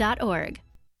SWAT.org.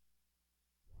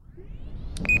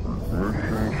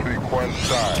 Mission sequence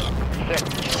start. 6,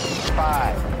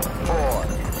 5, 4,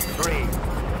 3, 2,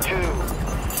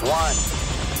 1,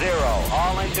 0.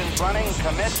 All engines running.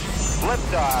 Commit.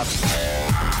 Liftoff.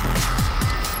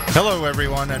 Hello,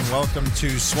 everyone, and welcome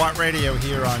to SWAT Radio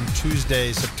here on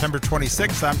Tuesday, September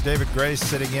 26th. I'm David Gray,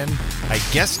 sitting in, I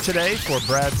guess, today for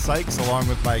Brad Sykes, along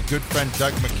with my good friend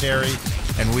Doug McCary,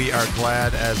 and we are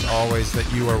glad, as always,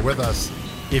 that you are with us.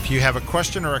 If you have a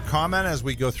question or a comment as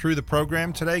we go through the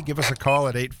program today, give us a call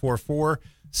at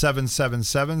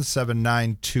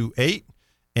 844-777-7928.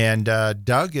 And,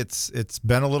 Doug, it's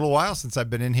been a little while since I've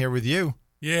been in here with you.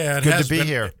 Yeah, good to be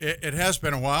here. It has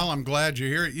been a while. I'm glad you're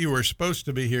here. You were supposed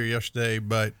to be here yesterday,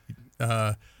 but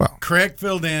Craig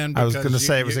filled in. I was going to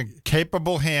say it was in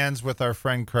capable hands with our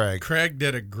friend Craig. Craig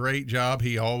did a great job.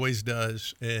 He always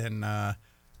does, and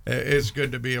it's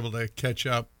good to be able to catch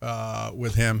up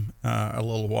with him a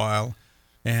little while.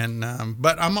 And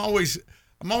but I'm always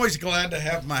glad to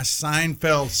have my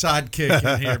Seinfeld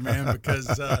sidekick in here, man,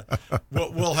 because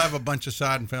we'll have a bunch of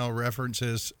Seinfeld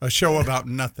references. A show about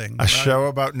nothing. A show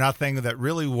about nothing that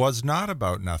really was not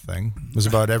about nothing. It was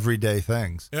about everyday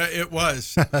things. It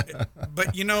was.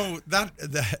 But, you know, that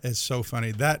is so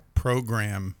funny. That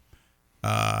program,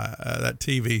 that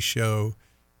TV show,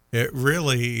 it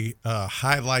really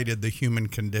highlighted the human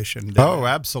condition. Oh,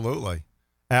 absolutely.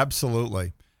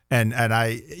 Absolutely. And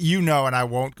I, and I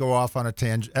won't go off on a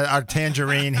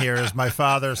tangerine here, as my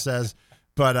father says,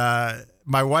 but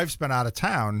my wife's been out of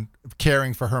town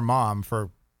caring for her mom for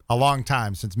a long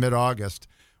time, since mid-August.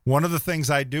 One of the things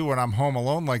I do when I'm home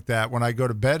alone like that, when I go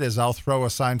to bed, is I'll throw a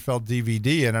Seinfeld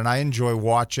DVD in, and I enjoy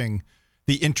watching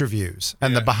the interviews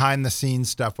and the behind-the-scenes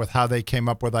stuff with how they came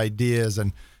up with ideas.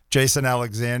 And Jason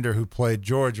Alexander, who played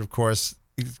George, of course,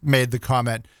 made the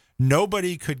comment,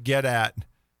 nobody could get at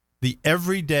the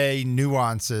everyday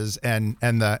nuances and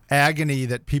the agony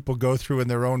that people go through in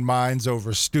their own minds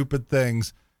over stupid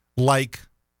things like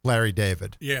Larry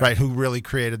David, right, who really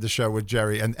created the show with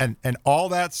Jerry. And all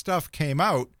that stuff came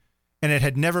out, and it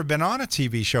had never been on a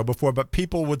TV show before, but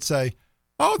people would say,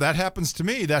 oh, that happens to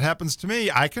me. That happens to me.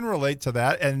 I can relate to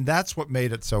that. And that's what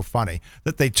made it so funny,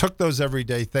 that they took those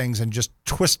everyday things and just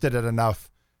twisted it enough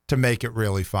to make it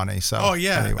really funny. So,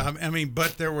 anyway. I mean,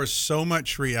 but there was so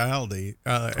much reality.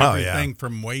 Everything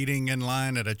from waiting in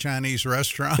line at a Chinese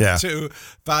restaurant to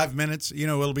 5 minutes. You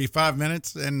know, it'll be 5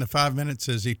 minutes, and the 5 minutes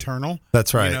is eternal.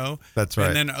 That's right. You know, that's right.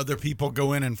 And then other people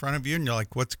go in front of you, and you're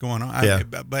like, "What's going on?"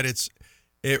 But it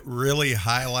really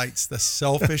highlights the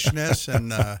selfishness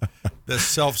and the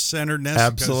self-centeredness.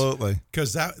 Absolutely,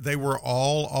 because they were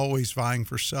all always vying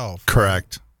for self.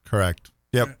 Correct.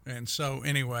 Yep. And so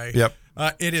anyway. Yep.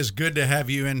 It is good to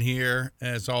have you in here,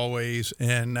 as always,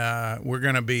 and we're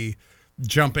going to be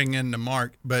jumping into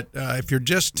Mark. But if you're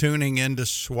just tuning into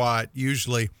SWAT,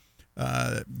 usually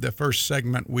the first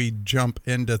segment we jump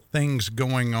into things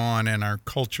going on in our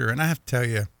culture. And I have to tell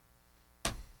you,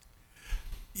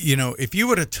 you know, if you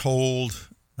would have told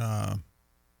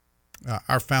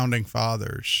our founding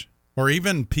fathers, or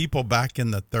even people back in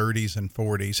the 30s and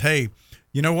 40s, hey,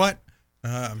 you know what?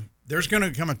 There's going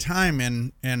to come a time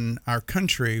in our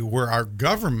country where our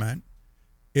government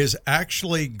is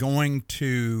actually going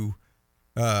to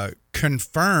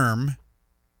confirm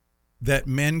that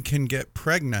men can get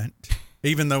pregnant,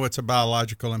 even though it's a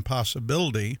biological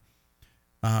impossibility.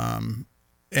 And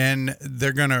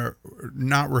they're going to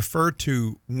not refer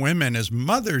to women as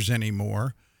mothers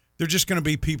anymore. They're just going to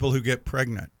be people who get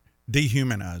pregnant,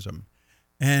 dehumanize them.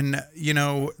 And, you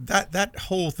know, that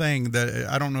whole thing,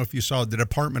 I don't know if you saw, the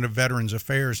Department of Veterans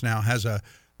Affairs now has a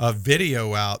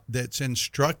video out that's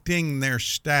instructing their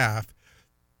staff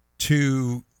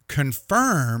to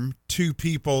confirm to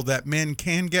people that men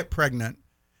can get pregnant,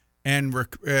 and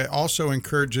also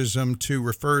encourages them to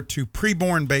refer to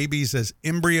preborn babies as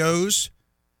embryos,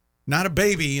 not a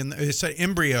baby, and it's an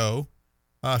embryo,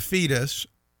 fetus,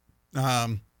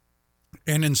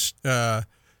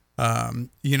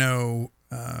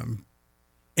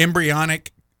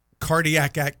 embryonic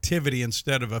cardiac activity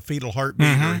instead of a fetal heartbeat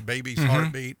or a baby's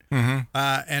heartbeat,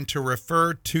 and to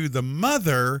refer to the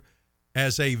mother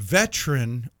as a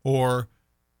veteran or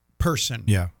person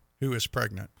who is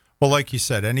pregnant. Well, like you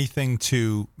said, anything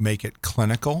to make it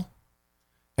clinical,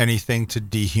 anything to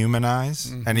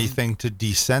dehumanize, anything to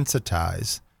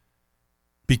desensitize,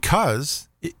 because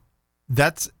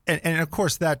that's, and of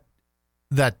course that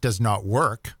does not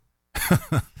work.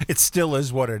 It still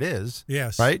is what it is.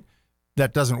 Yes. Right?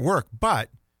 That doesn't work. But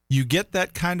you get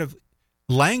that kind of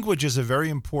language is a very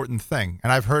important thing.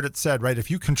 And I've heard it said, right,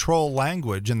 if you control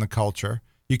language in the culture,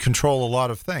 you control a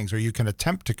lot of things, or you can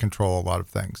attempt to control a lot of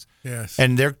things. Yes.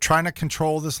 And they're trying to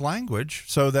control this language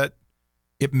so that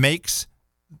it makes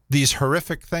these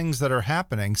horrific things that are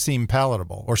happening seem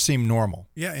palatable or seem normal.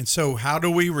 Yeah, and so how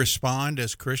do we respond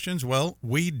as Christians? Well,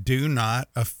 we do not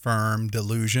affirm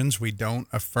delusions. We don't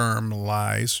affirm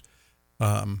lies.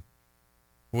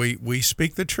 We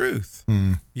speak the truth.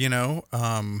 You know,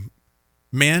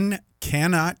 men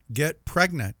cannot get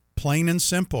pregnant, plain and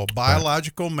simple.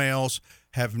 Biological males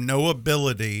have no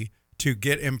ability to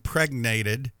get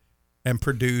impregnated and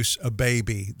produce a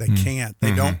baby. They can't.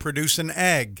 They don't produce an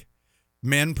egg.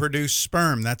 Men produce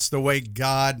sperm. That's the way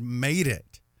God made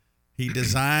it. He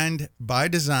designed, by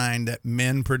design, that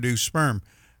men produce sperm.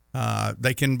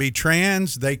 They can be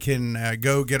trans. They can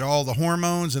go get all the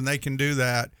hormones, and they can do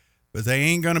that. But they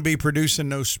ain't going to be producing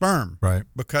no sperm. Right.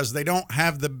 Because they don't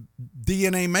have the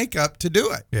DNA makeup to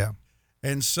do it. Yeah.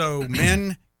 And so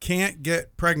men can't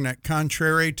get pregnant,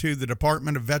 contrary to the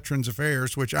Department of Veterans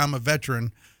Affairs, which I'm a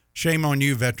veteran. Shame on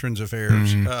you, Veterans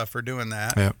Affairs, for doing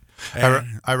that. Yeah.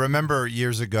 I remember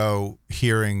years ago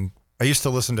I used to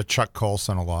listen to Chuck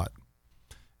Colson a lot.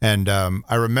 And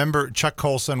I remember Chuck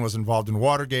Colson was involved in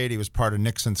Watergate. He was part of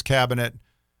Nixon's cabinet,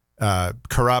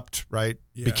 corrupt, right?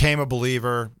 Yeah. Became a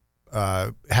believer,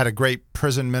 had a great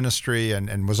prison ministry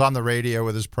and was on the radio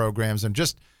with his programs, and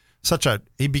just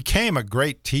he became a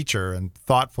great teacher and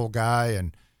thoughtful guy.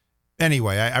 And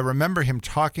anyway, I remember him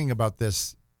talking about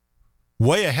this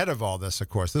way ahead of all this, of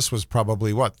course. This was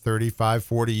probably, 35,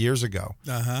 40 years ago.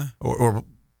 Or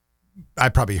I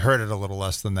probably heard it a little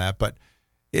less than that.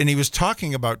 And he was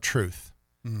talking about truth.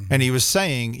 And he was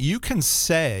saying, you can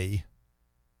say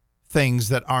things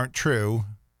that aren't true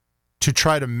to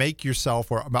try to make yourself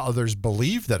or others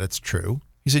believe that it's true.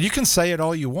 He said, you can say it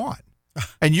all you want.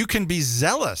 And you can be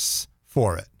zealous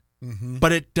for it.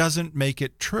 But it doesn't make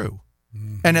it true.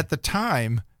 And at the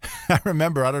time, I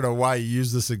remember, I don't know why he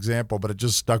used this example, but it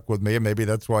just stuck with me, and maybe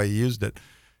that's why he used it.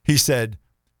 He said,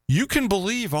 you can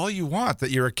believe all you want that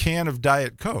you're a can of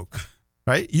Diet Coke,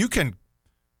 right? You can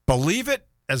believe it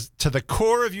as to the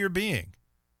core of your being.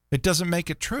 It doesn't make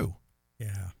it true.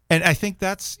 Yeah. And I think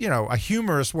that's, a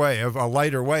humorous way, a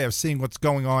lighter way of seeing what's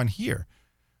going on here.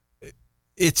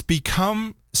 It's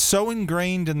become so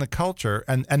ingrained in the culture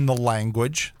and the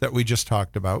language that we just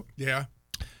talked about. Yeah.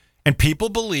 And people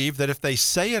believe that if they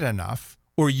say it enough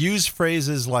or use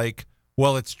phrases like,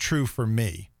 well, it's true for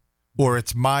me, or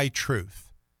it's my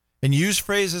truth, and use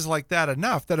phrases like that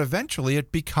enough that eventually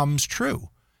it becomes true.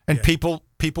 And people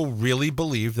really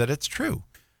believe that it's true.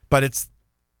 But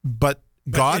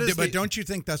don't you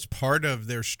think that's part of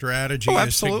their strategy is to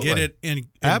absolutely. get it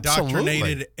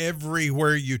indoctrinated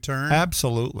everywhere you turn?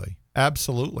 Absolutely.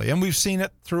 Absolutely. And we've seen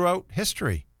it throughout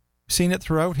history.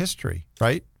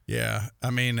 Right? Yeah,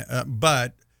 I mean,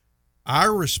 but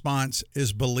our response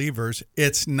as believers,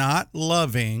 it's not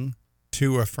loving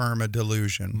to affirm a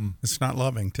delusion. It's not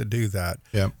loving to do that.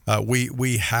 Yeah.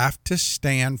 We have to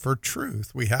stand for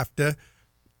truth. We have to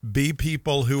be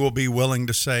people who will be willing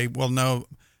to say, well, no,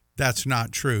 that's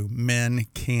not true. Men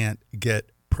can't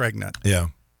get pregnant. Yeah.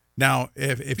 Now,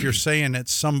 if you're saying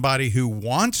it's somebody who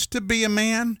wants to be a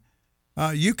man,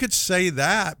 you could say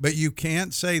that, but you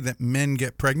can't say that men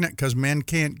get pregnant because men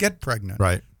can't get pregnant.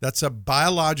 Right. That's a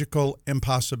biological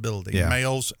impossibility. Yeah.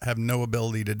 Males have no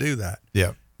ability to do that.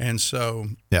 Yeah. And so,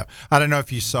 yeah, I don't know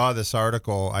if you saw this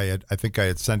article. I think I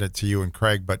had sent it to you and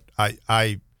Craig, but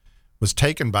I was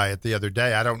taken by it the other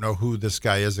day. I don't know who this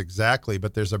guy is exactly,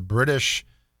 but there's a British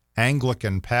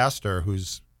Anglican pastor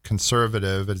who's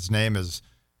conservative. His name is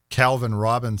Calvin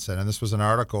Robinson, and this was an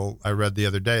article I read the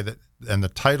other day and the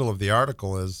title of the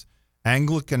article is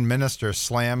Anglican Minister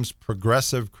Slams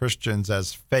Progressive Christians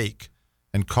as Fake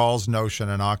and Calls Notion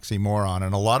an Oxymoron.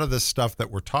 And a lot of this stuff that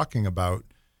we're talking about,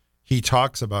 he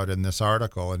talks about in this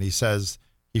article, and he says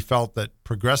he felt that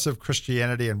progressive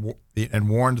Christianity and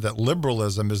warned that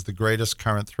liberalism is the greatest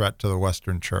current threat to the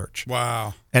Western church.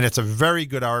 wow. And it's a very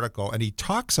good article, and he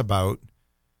talks about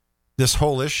this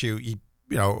whole issue,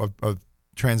 of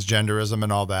transgenderism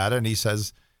and all that, and he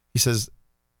says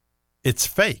it's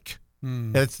fake.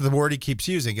 It's the word he keeps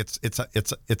using.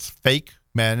 It's fake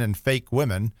men and fake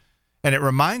women. And it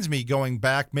reminds me, going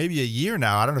back maybe a year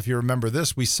now, I don't know if you remember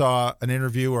this, we saw an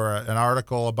interview or an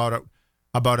article about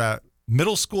a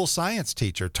middle school science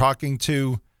teacher talking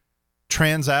to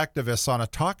trans activists on a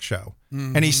talk show.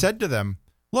 And he said to them,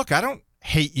 look, I don't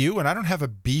hate you and I don't have a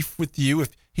beef with you.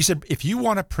 He said, if you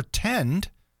want to pretend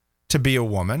to be a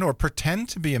woman or pretend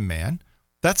to be a man,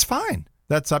 that's fine.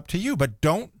 That's up to you. But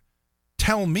don't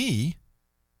tell me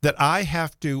that I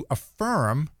have to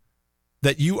affirm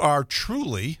that you are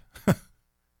truly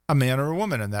a man or a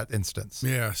woman in that instance.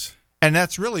 Yes. And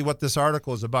that's really what this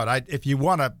article is about. If you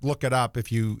want to look it up,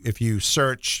 if you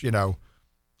search,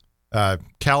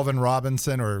 Calvin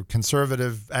Robinson or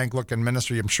conservative Anglican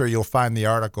ministry, I'm sure you'll find the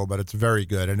article, but it's very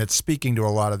good. And it's speaking to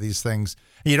a lot of these things.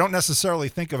 You don't necessarily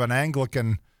think of an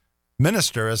Anglican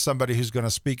minister as somebody who's going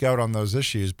to speak out on those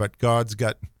issues, but God's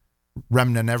got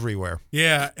remnant everywhere.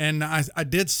 Yeah, and I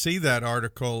did see that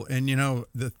article, and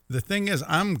the thing is,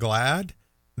 I'm glad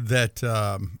that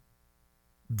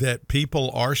that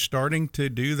people are starting to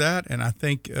do that, and I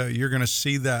think you're going to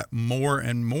see that more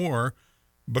and more,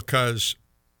 because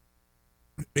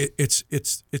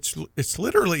it's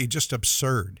literally just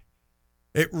absurd.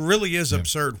 It really is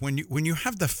absurd when you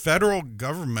have the federal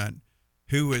government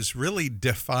who is really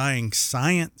defying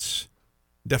science,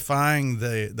 defying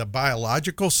the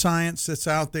biological science that's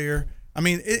out there. I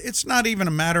mean, it's not even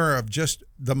a matter of just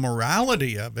the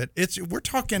morality of it. We're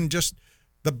talking just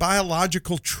the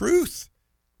biological truth.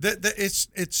 That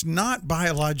it's not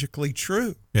biologically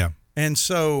true. Yeah. And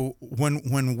so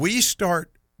when we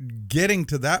start getting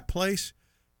to that place,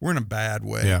 we're in a bad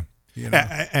way.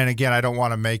 Yeah. And again, I don't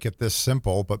want to make it this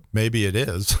simple, but maybe it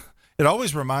is. It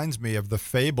always reminds me of the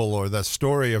fable or the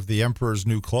story of the Emperor's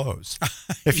New Clothes.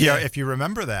 If you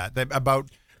remember that about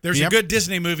there's a good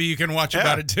Disney movie you can watch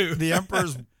about it too. The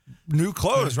Emperor's new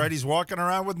clothes, right? He's walking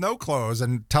around with no clothes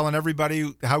and telling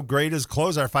everybody how great his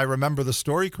clothes are, if I remember the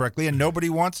story correctly, and nobody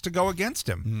wants to go against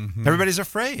him. Mm-hmm. Everybody's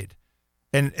afraid.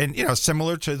 And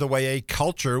similar to the way a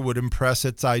culture would impress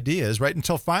its ideas, right?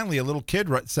 Until finally a little kid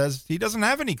says he doesn't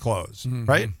have any clothes,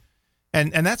 right?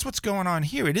 And that's what's going on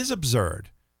here. It is absurd.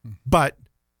 But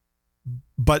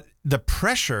the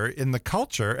pressure in the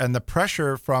culture and the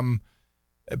pressure from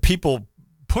people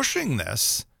pushing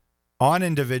this on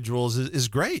individuals is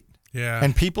great. Yeah.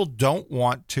 And people don't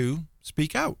want to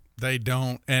speak out. They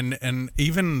don't. And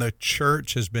even the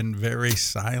church has been very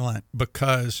silent,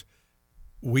 because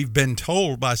we've been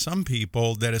told by some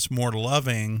people that it's more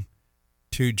loving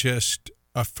to just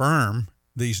affirm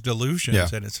these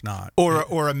delusions, and it's not.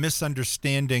 Or a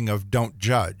misunderstanding of don't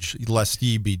judge, lest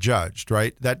ye be judged,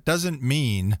 right? That doesn't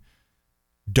mean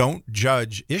don't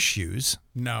judge issues.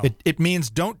 No. It means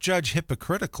don't judge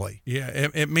hypocritically. Yeah,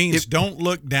 it means don't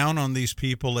look down on these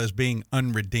people as being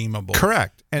unredeemable.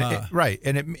 Correct. And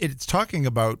it's talking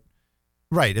about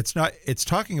it's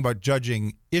talking about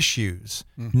judging issues,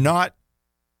 not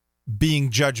being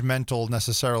judgmental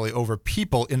necessarily over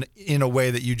people in a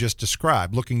way that you just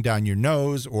described, looking down your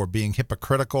nose or being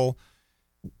hypocritical.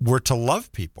 We're to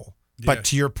love people. Yes. But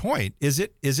to your point, is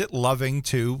it loving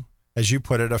to, as you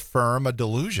put it, affirm a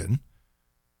delusion?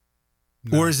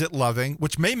 No. Or is it loving,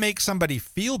 which may make somebody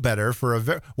feel better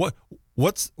for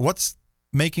what's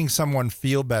making someone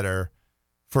feel better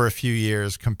for a few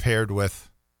years compared with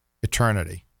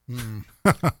eternity?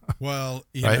 Well,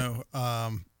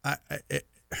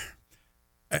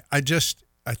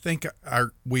 I think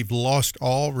we've lost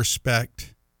all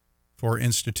respect for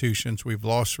institutions. We've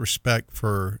lost respect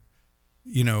for,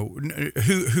 do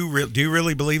you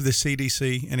really believe the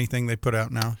CDC, anything they put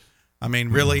out now? I mean,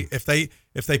 really, if they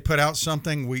put out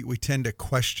something, we tend to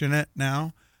question it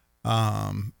now.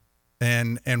 And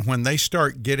when they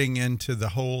start getting into the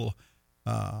whole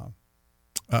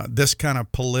this kind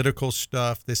of political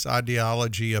stuff, this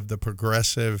ideology of the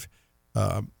progressive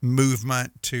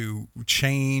movement to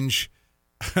change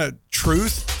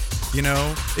truth,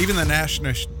 even the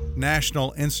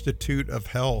National Institute of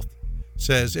Health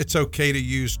says it's okay to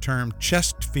use term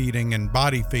chest feeding and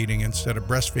body feeding instead of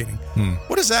breastfeeding.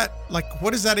 What is that like?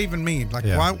 What does that even mean? Like,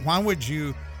 why would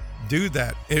you do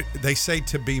that? They say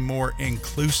to be more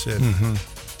inclusive.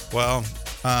 Well,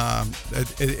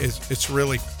 it's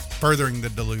really furthering the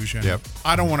delusion. Yep.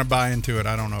 I don't want to buy into it.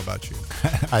 I don't know about you.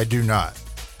 I do not.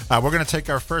 We're going to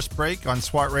take our first break on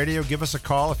SWAT Radio. Give us a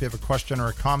call if you have a question or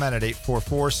a comment at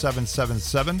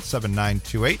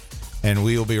 844-777-7928. And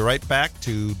we will be right back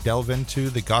to delve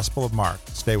into the Gospel of Mark.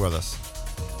 Stay with us.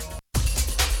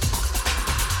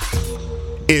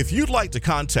 If you'd like to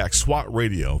contact SWAT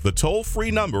Radio, the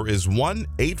toll-free number is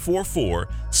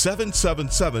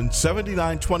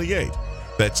 1-844-777-7928.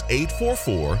 That's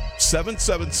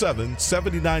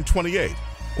 844-777-7928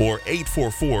 or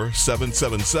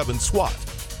 844-777-SWAT.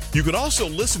 You can also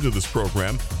listen to this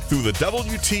program through the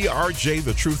WTRJ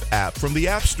The Truth app from the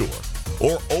App Store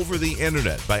or over the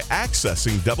internet by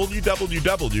accessing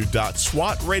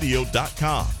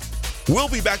www.swatradio.com. We'll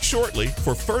be back shortly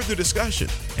for further discussion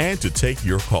and to take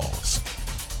your calls.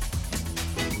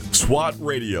 SWAT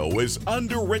Radio is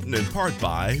underwritten in part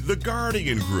by The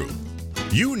Guardian Group.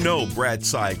 You know Brad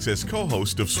Sykes as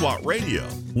co-host of SWAT Radio.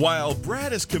 While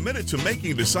Brad is committed to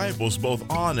making disciples both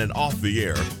on and off the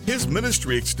air, his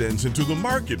ministry extends into the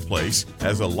marketplace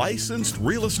as a licensed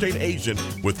real estate agent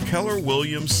with Keller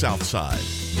Williams Southside.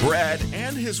 Brad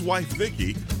and his wife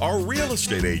Vicki are real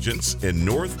estate agents in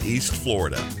Northeast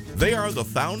Florida. They are the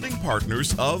founding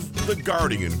partners of the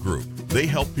Guardian Group. They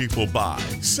help people buy,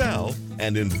 sell,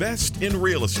 and invest in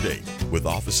real estate with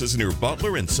offices near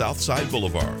Butler and Southside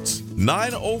Boulevards.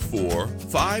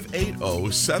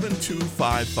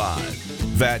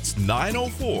 904-580-7255. That's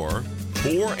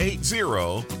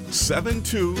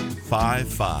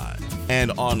 904-480-7255.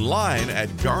 And online at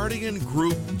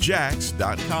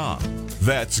GuardianGroupJax.com.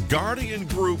 That's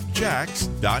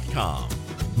GuardianGroupJax.com.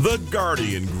 The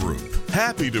Guardian Group.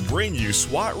 Happy to bring you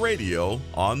SWAT Radio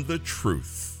on The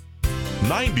Truth.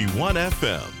 91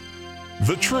 FM.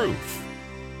 The Truth.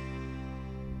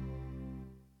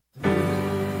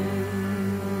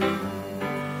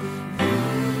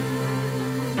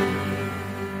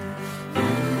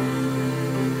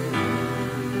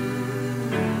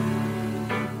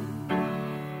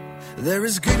 There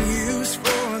is good news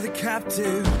for the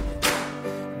captive,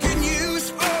 good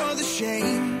news for the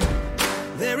shame.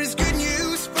 There is good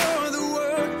news for the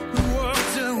world who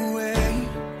walked away.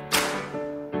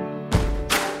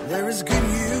 There is good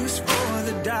news for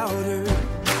the doubter,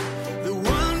 the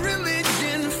one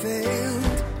religion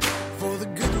failed, for the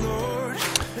good Lord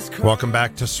has come. Welcome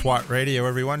back to SWAT Radio,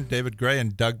 everyone. David Gray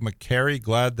and Doug McCary.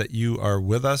 Glad that you are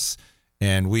with us.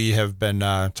 And we have been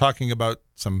talking about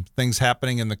some things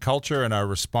happening in the culture and our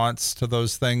response to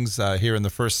those things here in the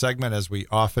first segment, as we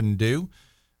often do.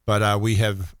 But we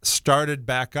have started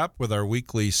back up with our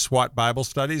weekly SWAT Bible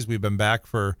studies. We've been back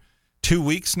for 2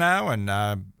 weeks now and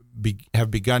have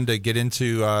begun to get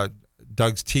into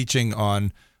Doug's teaching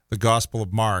on the Gospel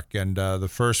of Mark. And the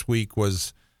first week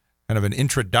was kind of an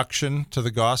introduction to the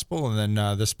Gospel. And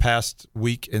then this past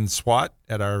week in SWAT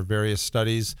at our various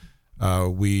studies,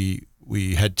 we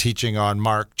had teaching on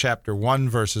Mark chapter 1,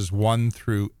 verses 1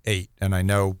 through 8. And I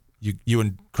know you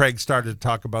and Craig started to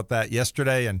talk about that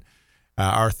yesterday. And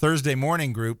our Thursday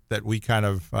morning group that we kind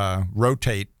of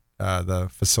rotate the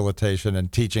facilitation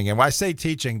and teaching. And I say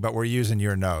teaching, but we're using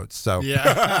your notes. So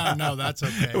Yeah, no, that's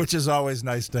okay. which is always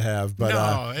nice to have. But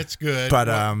no, it's good. But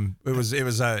it was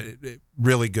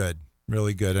really good,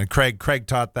 really good. And Craig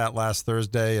taught that last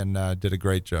Thursday and did a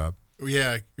great job.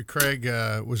 Yeah, Craig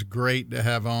was great to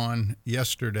have on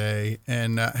yesterday.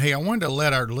 And, hey, I wanted to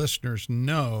let our listeners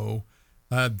know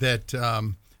that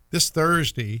this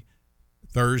Thursday,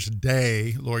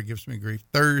 Lord gives me grief,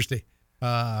 Thursday.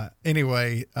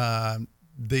 Anyway,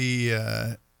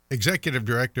 the executive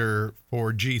director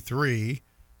for G3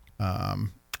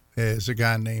 is a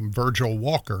guy named Virgil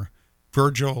Walker.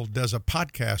 Virgil does a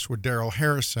podcast with Daryl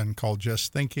Harrison called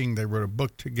Just Thinking. They wrote a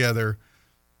book together.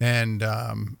 And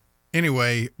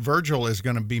anyway, Virgil is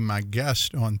going to be my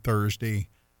guest on Thursday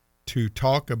to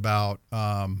talk about,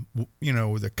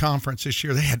 the conference this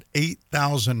year. They had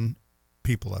 8,000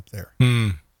 people up there.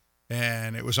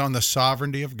 And it was on the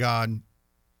sovereignty of God.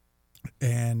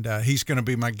 And he's going to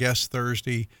be my guest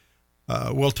Thursday.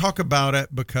 We'll talk about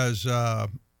it because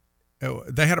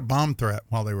they had a bomb threat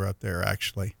while they were up there,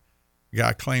 actually. The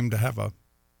guy claimed to have a,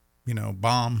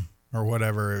 bomb or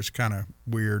whatever. It was kind of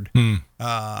weird.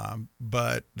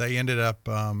 But they ended up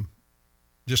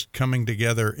just coming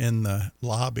together in the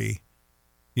lobby,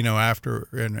 after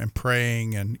and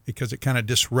praying, and because it kind of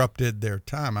disrupted their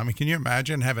time. I mean, can you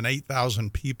imagine having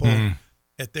 8,000 people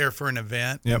at there for an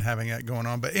event and having that going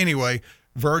on? But anyway,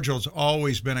 Virgil's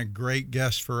always been a great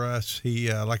guest for us.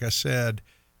 He, like I said,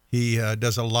 he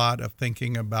does a lot of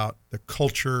thinking about the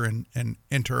culture and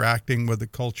interacting with the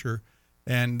culture.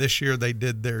 And this year they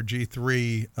did their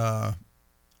G3.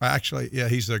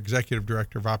 He's the executive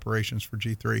director of operations for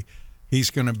G3.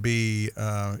 He's going to be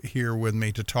here with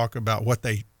me to talk about what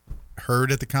they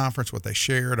heard at the conference, what they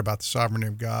shared about the sovereignty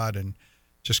of God, and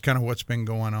just kind of what's been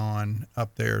going on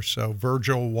up there. So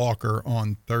Virgil Walker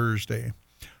on Thursday.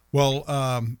 Well,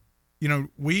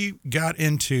 we got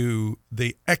into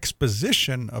the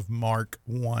exposition of Mark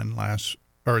 1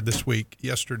 this week,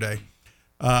 yesterday,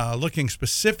 looking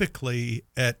specifically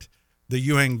at the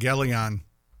Evangelion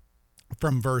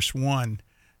from verse 1.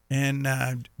 And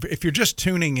if you're just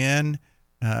tuning in,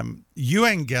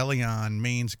 Evangelion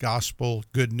means gospel,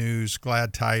 good news,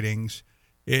 glad tidings.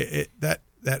 That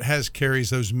carries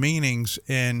those meanings,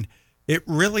 and it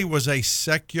really was a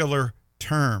secular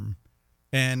term.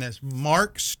 And as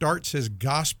Mark starts his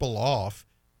gospel off,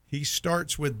 he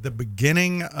starts with the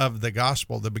beginning of the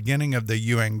gospel, the beginning of the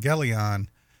Evangelion.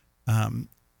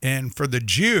 And for the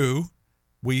Jew,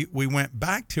 we went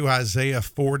back to Isaiah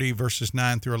 40 verses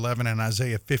 9 through 11 and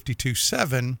Isaiah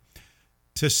 52:7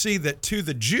 to see that to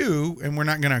the Jew, and we're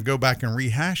not going to go back and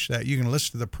rehash that. You can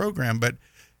listen to the program, but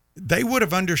they would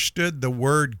have understood the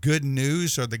word good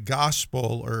news or the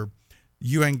gospel or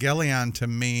euangelion to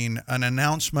mean an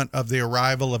announcement of the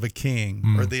arrival of a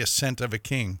king or the ascent of a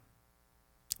king.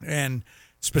 And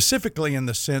specifically in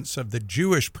the sense of the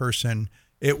Jewish person,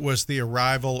 it was the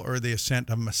arrival or the ascent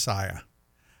of Messiah.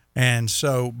 And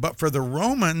so, but for the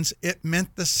Romans, it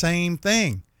meant the same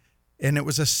thing. And it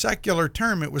was a secular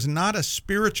term. It was not a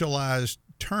spiritualized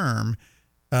term.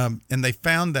 And they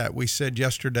found that, we said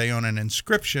yesterday, on an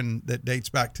inscription that dates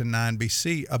back to 9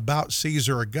 BC about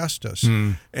Caesar Augustus.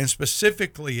 And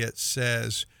specifically it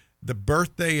says, the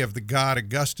birthday of the god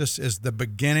Augustus is the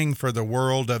beginning for the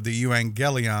world of the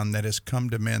euangelion that has come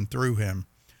to men through him.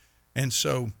 And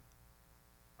so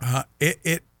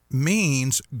it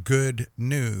means good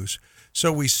news.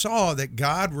 So we saw that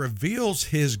God reveals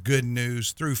his good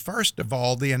news through, first of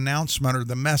all, the announcement or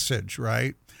the message,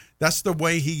 right? That's the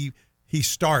way he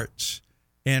starts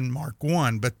in Mark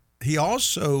 1, but he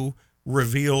also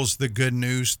reveals the good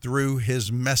news through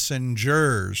his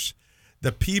messengers,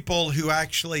 the people who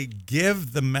actually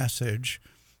give the message.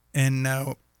 And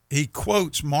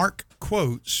Mark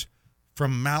quotes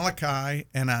from Malachi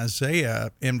and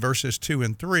Isaiah in verses 2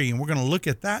 and 3, and we're going to look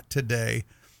at that today.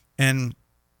 And,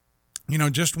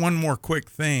 just one more quick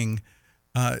thing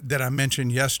that I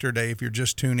mentioned yesterday, if you're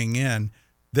just tuning in,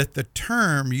 that the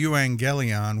term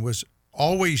euangelion was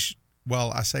always,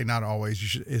 well, I say not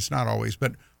always, it's not always,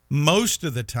 but most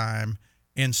of the time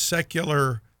in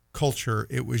secular culture,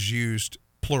 it was used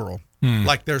plural.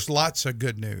 Like there's lots of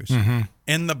good news.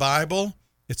 In the Bible,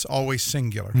 it's always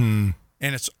singular.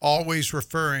 And it's always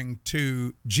referring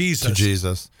to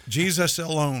Jesus. Jesus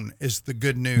alone is the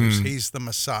good news. He's the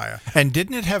Messiah. And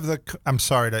didn't it have I'm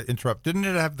sorry to interrupt, didn't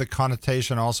it have the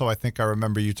connotation also, I think I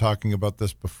remember you talking about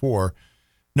this before,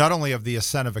 not only of the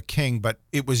ascent of a king, but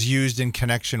it was used in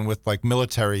connection with like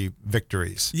military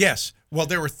victories. Yes. Well,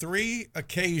 there were 3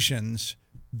 occasions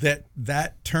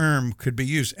that term could be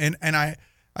used. And I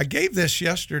gave this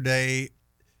yesterday.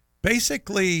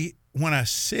 Basically, when a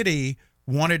city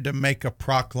wanted to make a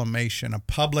proclamation, a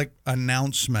public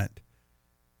announcement,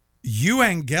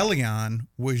 euangelion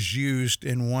was used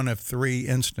in one of 3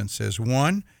 instances.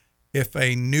 1, if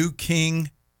a new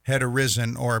king had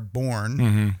arisen or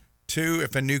born. 2,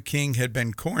 if a new king had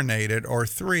been coronated. Or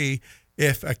 3,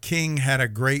 if a king had a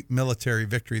great military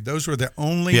victory. Those were the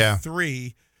only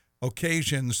 3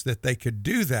 occasions that they could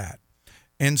do that.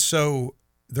 And so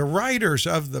the writers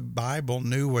of the Bible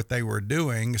knew what they were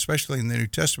doing, especially in the New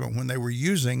Testament, when they were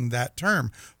using that term.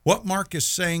 What Mark is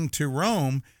saying to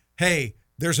Rome, hey,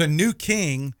 there's a new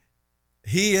king.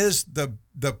 He is the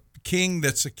king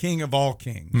that's the king of all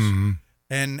kings.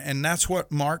 And that's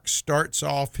what Mark starts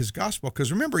off his gospel.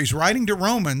 Because remember, he's writing to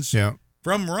Romans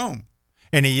from Rome.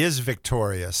 And he is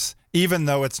victorious, even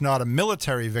though it's not a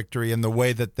military victory in the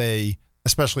way that they,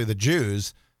 especially the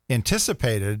Jews,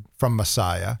 anticipated from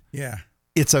Messiah. Yeah.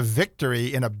 It's a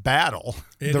victory in a battle,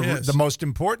 the most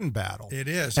important battle. It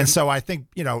is. And so I think,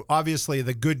 obviously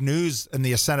the good news and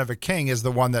the ascent of a king is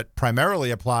the one that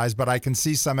primarily applies, but I can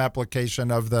see some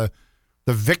application of the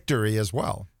victory as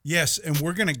well. Yes, and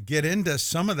we're going to get into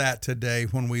some of that today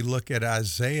when we look at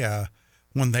Isaiah,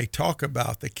 when they talk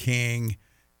about the king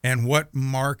and what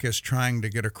Mark is trying to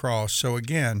get across. So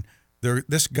again,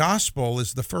 this gospel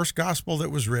is the first gospel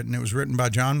that was written. It was written by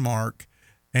John Mark,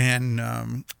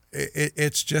 and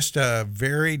it's just a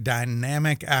very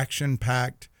dynamic,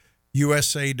 action-packed,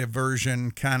 USA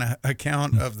diversion kind of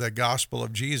account of the gospel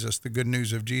of Jesus, the good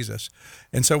news of Jesus.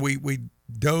 And so we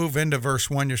dove into verse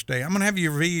 1 yesterday. I'm going to have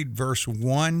you read verse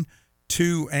 1,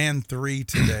 2, and 3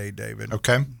 today, David.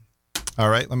 Okay. All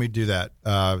right, let me do that.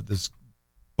 This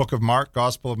book of Mark,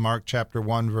 Gospel of Mark, chapter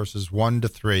 1, verses 1 to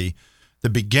 3, the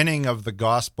beginning of the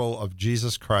gospel of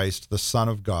Jesus Christ, the Son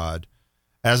of God.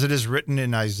 As it is written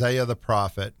in Isaiah the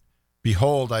prophet,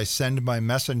 behold, I send my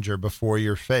messenger before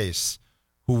your face,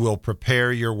 who will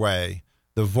prepare your way.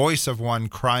 The voice of one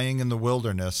crying in the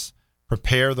wilderness,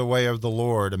 prepare the way of the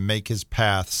Lord and make his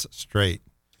paths straight.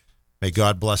 May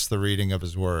God bless the reading of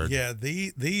his word. Yeah,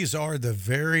 these are the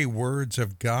very words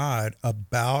of God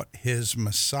about his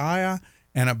Messiah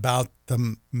and about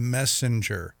the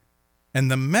messenger. And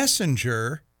the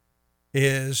messenger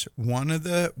is one of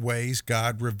the ways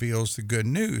God reveals the good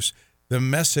news. The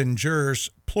messengers,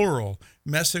 plural,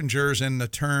 messengers in the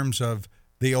terms of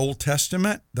the Old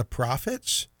Testament, the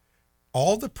prophets,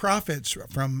 all the prophets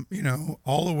from,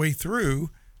 all the way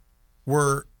through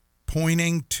were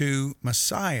pointing to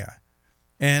Messiah.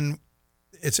 And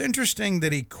it's interesting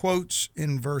that he quotes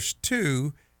in verse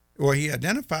 2, or he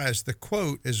identifies the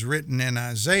quote as written in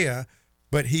Isaiah,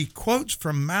 but he quotes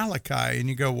from Malachi, and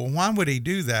you go, well, why would he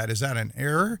do that? Is that an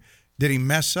error? Did he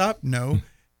mess up? No.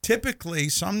 Typically,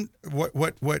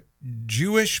 what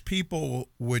Jewish people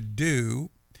would do,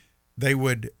 they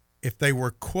would, if they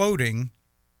were quoting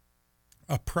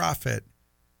a prophet,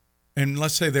 and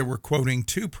let's say they were quoting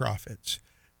two prophets,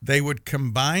 they would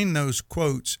combine those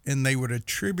quotes and they would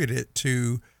attribute it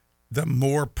to the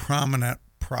more prominent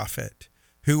prophet,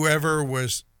 whoever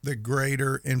was the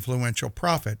greater influential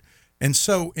prophet. And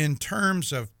so in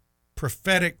terms of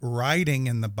prophetic writing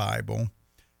in the Bible,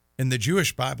 in the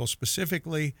Jewish Bible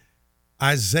specifically,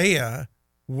 Isaiah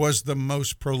was the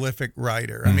most prolific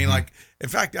writer. I mean, like, in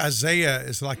fact, Isaiah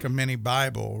is like a mini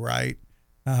Bible, right?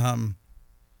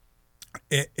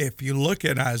 If you look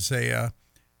at Isaiah,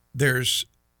 there's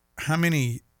how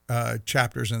many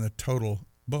chapters in the total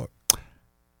book?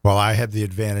 Well, I had the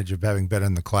advantage of having been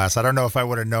in the class. I don't know if I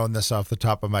would have known this off the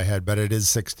top of my head, but it is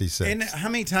 66. And how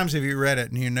many times have you read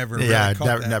it and you never really I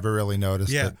caught that? never really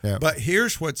noticed it. Yeah. But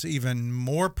here's what's even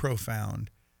more profound.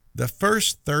 The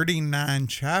first 39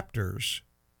 chapters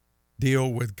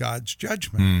deal with God's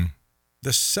judgment.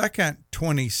 The second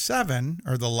 27,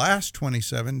 or the last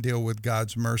 27, deal with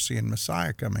God's mercy and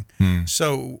Messiah coming.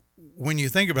 So when you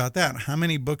think about that, how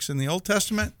many books in the Old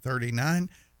Testament? 39.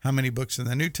 How many books in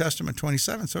the New Testament?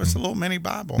 27. So it's a little mini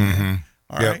Bible, man.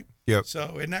 All right. Yep.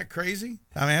 So isn't that crazy?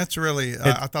 I mean, that's really,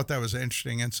 I thought that was an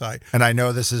interesting insight. And I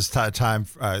know this is time,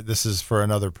 this is for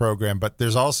another program, but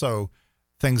there's also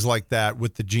things like that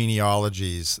with the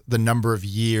genealogies, the number of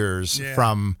years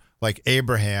from like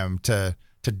Abraham to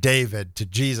David to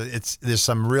Jesus. There's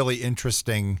some really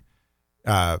interesting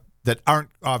that aren't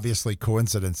obviously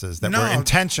coincidences, that were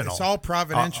intentional. It's all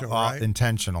providential, right?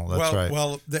 Intentional, that's right.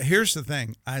 Well, here's the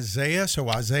thing. Isaiah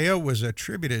was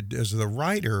attributed as the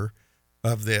writer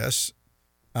of this,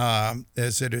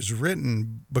 as it is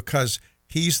written, because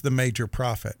he's the major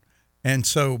prophet. And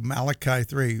so Malachi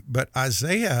 3, but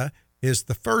Isaiah is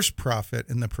the first prophet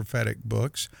in the prophetic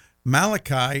books.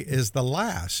 Malachi is the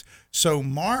last. So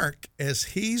Mark, as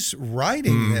he's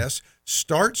writing this,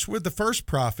 starts with the first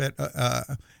prophet,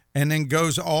 and then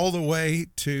goes all the way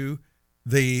to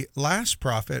the last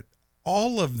prophet,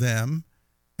 all of them.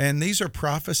 And these are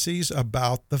prophecies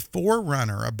about the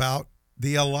forerunner, about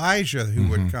the Elijah who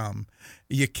would come.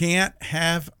 You can't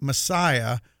have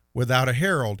Messiah without a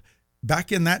herald.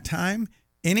 Back in that time,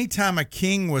 anytime a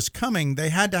king was coming, they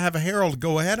had to have a herald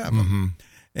go ahead of him.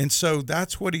 And so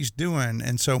that's what he's doing.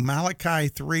 And so Malachi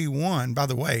 3:1, by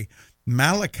the way,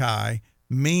 Malachi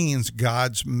means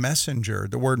God's messenger.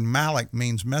 The word Malach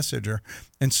means messenger.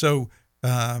 And so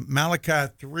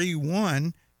Malachi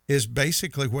 3:1 is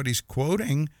basically what he's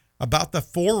quoting about the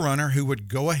forerunner who would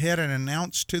go ahead and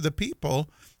announce to the people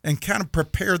and kind of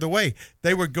prepare the way.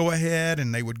 They would go ahead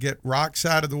and they would get rocks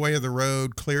out of the way of the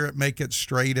road, clear it, make it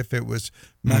straight if it was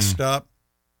messed up.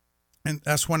 And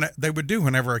that's what they would do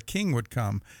whenever a king would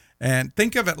come. And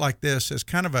think of it like this, as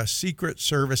kind of a Secret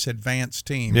Service advance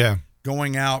team.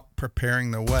 Going out, preparing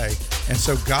the way. And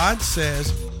so God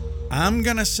says, I'm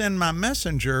going to send my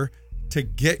messenger to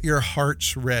get your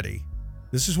hearts ready.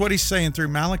 This is what he's saying through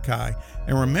Malachi.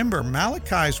 And remember,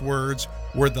 Malachi's words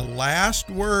were the last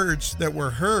words that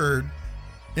were heard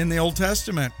in the Old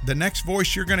Testament. The next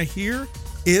voice you're going to hear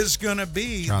is going to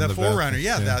be John the forerunner.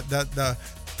 Baptist, the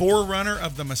forerunner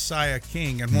of the Messiah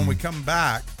King. And when we come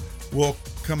back, we'll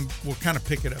kind of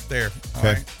pick it up there. All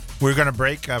right. We're going to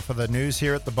break for the news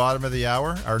here at the bottom of the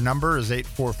hour. Our number is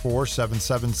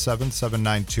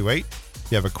 844-777-7928. If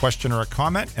you have a question or a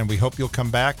comment, and we hope you'll come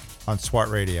back on SWAT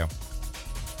Radio.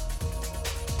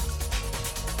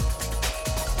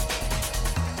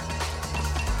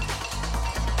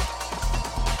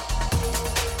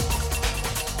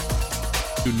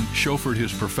 Student chauffeured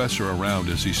his professor around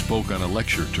as he spoke on a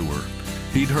lecture tour.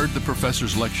 He'd heard the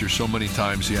professor's lecture so many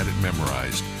times he had it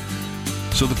memorized.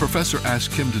 So the professor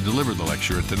asked him to deliver the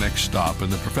lecture at the next stop, and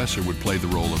the professor would play the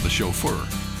role of the chauffeur.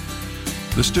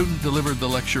 The student delivered the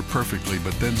lecture perfectly,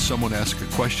 but then someone asked a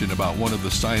question about one of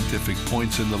the scientific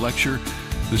points in the lecture.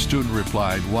 The student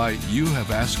replied, "Why, you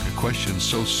have asked a question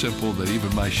so simple that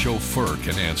even my chauffeur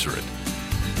can answer it."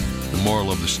 The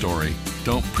moral of the story,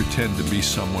 don't pretend to be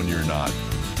someone you're not.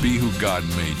 Be who God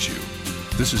made you.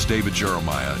 This is David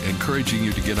Jeremiah, encouraging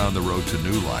you to get on the road to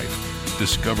new life.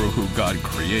 Discover who God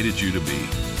created you to be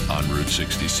on Route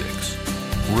 66.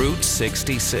 Route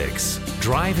 66,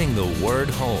 driving the word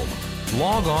home.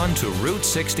 Log on to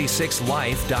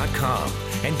Route66Life.com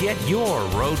and get your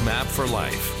roadmap for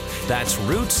life. That's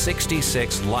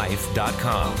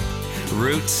Route66Life.com.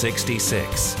 Route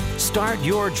 66. Start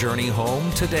your journey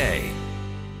home today.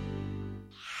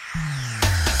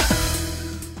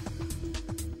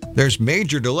 There's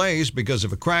major delays because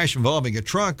of a crash involving a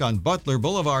truck on Butler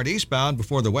Boulevard eastbound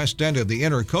before the west end of the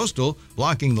Intercoastal,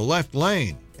 blocking the left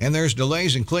lane. And there's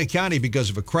delays in Clay County because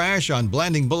of a crash on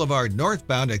Blanding Boulevard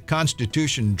northbound at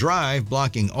Constitution Drive,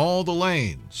 blocking all the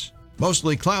lanes.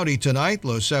 Mostly cloudy tonight,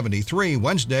 low 73.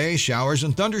 Wednesday, showers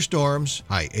and thunderstorms,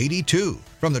 high 82.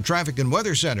 From the Traffic and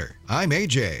Weather Center, I'm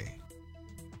AJ.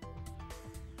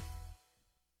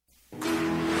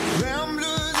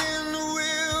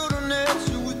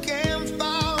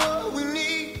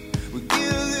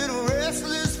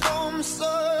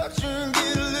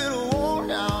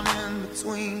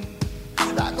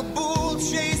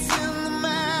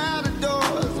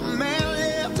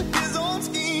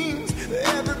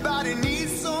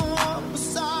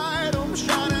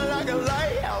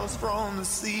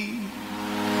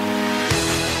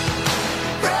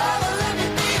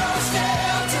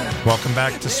 Welcome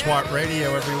back to SWAT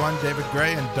Radio, everyone. David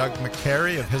Gray and Doug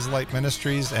McCary of His Light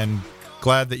Ministries, and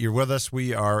glad that you're with us.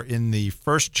 We are in the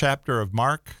first chapter of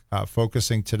Mark,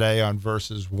 focusing today on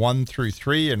verses 1 through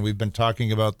 3, and we've been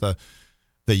talking about the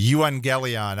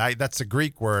euangelion. That's a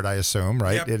Greek word, I assume,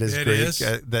 right? Yep, it is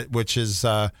Greek, which is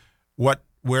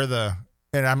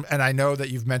and I know that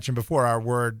you've mentioned before our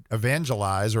word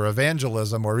evangelize or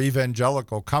evangelism or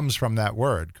evangelical comes from that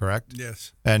word, correct?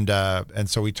 Yes. And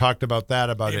so we talked about that,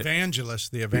 about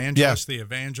evangelist, the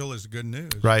evangel is good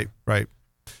news. Right.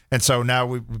 And so now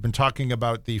we've been talking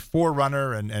about the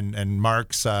forerunner and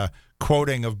Mark's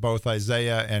quoting of both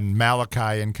Isaiah and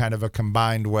Malachi in kind of a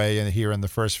combined way and here in the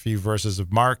first few verses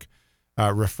of Mark,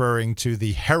 referring to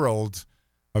the herald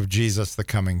of Jesus, the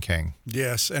coming King.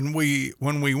 Yes, and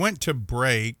when we went to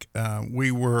break,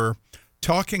 we were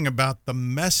talking about the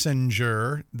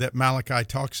messenger that Malachi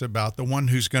talks about, the one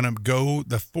who's going to go,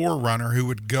 the forerunner who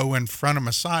would go in front of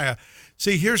Messiah.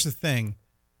 See, here's the thing,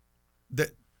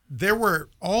 that there were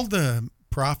all the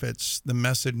prophets, the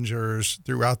messengers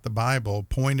throughout the Bible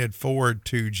pointed forward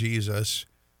to Jesus,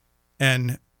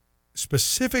 and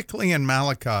specifically in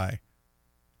Malachi,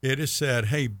 it is said,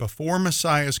 hey, before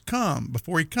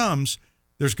he comes,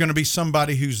 there's going to be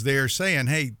somebody who's there saying,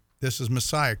 hey, this is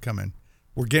Messiah coming.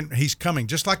 He's coming.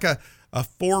 Just like a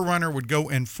forerunner would go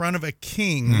in front of a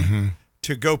king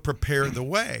to go prepare the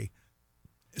way.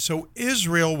 So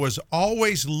Israel was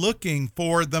always looking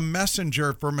for the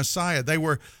messenger for Messiah. They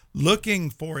were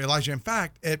looking for Elijah. In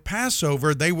fact, at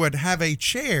Passover, they would have a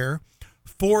chair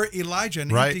for Elijah,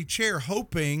 an empty chair,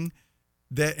 hoping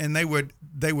that, and they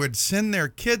would send their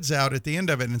kids out at the end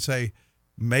of it and say,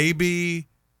 maybe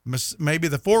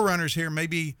the forerunners here,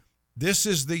 maybe this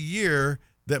is the year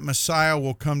that Messiah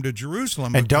will come to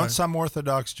Jerusalem. And don't some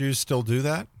Orthodox Jews still do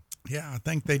that? Yeah, I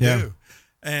think they do.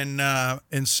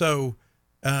 And so,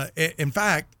 in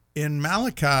fact, in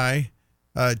Malachi,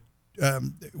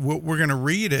 we're going to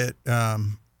read it.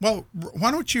 Well,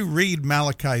 why don't you read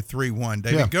Malachi 3:1,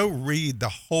 David? Yeah. Go read the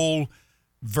whole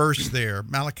verse there,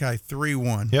 Malachi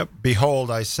 3:1. Yep. Behold,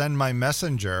 I send my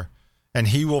messenger, and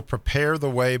he will prepare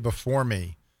the way before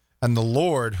me. And the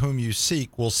Lord whom you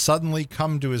seek will suddenly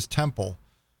come to his temple.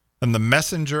 And the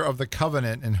messenger of the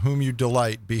covenant in whom you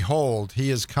delight, behold, he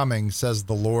is coming, says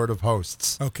the Lord of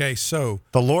hosts. Okay, so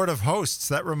the Lord of hosts,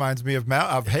 that reminds me of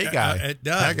Haggai. It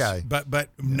does. Haggai. But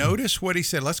notice what he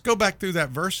said. Let's go back through that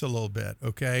verse a little bit,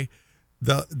 okay?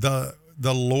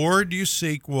 The Lord you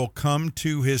seek will come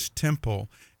to his temple.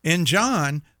 In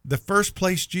John, the first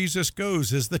place Jesus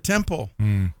goes is the temple.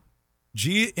 And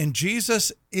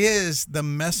Jesus is the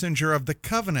messenger of the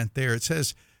covenant there. It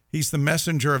says he's the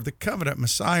messenger of the covenant.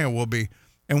 Messiah will be.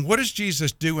 And what does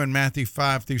Jesus do in Matthew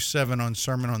 5-7 on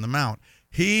Sermon on the Mount?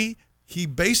 He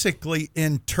basically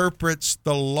interprets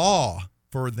the law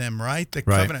for them, right? The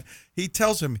covenant. He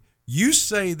tells them, you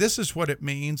say this is what it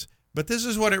means, but this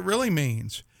is what it really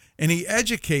means. And he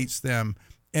educates them.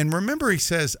 And remember, he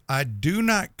says, I do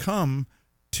not come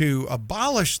to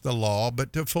abolish the law,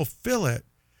 but to fulfill it.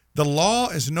 The law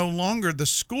is no longer the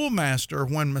schoolmaster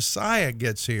when Messiah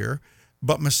gets here,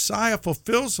 but Messiah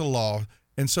fulfills the law.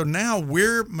 And so now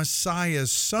we're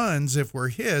Messiah's sons if we're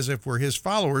his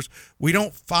followers. We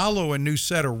don't follow a new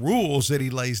set of rules that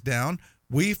he lays down.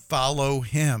 We follow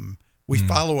him. We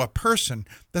follow a person.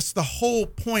 That's the whole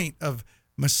point of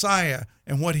Messiah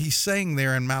and what he's saying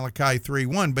there in Malachi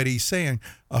 3:1. But he's saying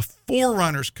a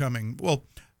forerunner's coming. Well,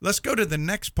 let's go to the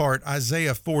next part,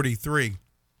 Isaiah 43,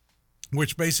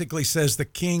 which basically says the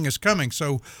king is coming.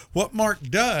 So what Mark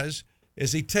does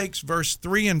is he takes verse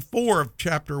 3 and 4 of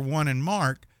chapter 1 in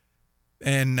Mark,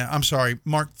 And I'm sorry,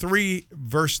 Mark 3,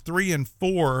 verse 3 and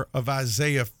 4 of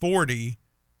Isaiah 40,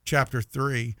 chapter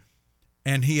 3,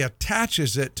 and he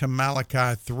attaches it to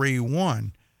Malachi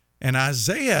 3:1. And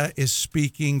Isaiah is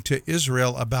speaking to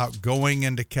Israel about going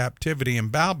into captivity in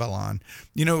Babylon.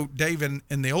 You know, Dave, in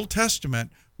the Old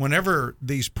Testament, whenever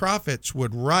these prophets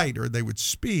would write or they would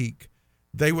speak,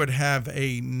 they would have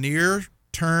a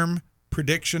near-term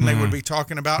prediction they would be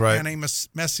talking about and a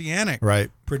messianic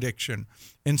prediction.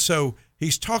 And so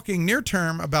he's talking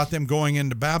near-term about them going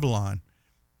into Babylon,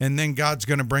 and then God's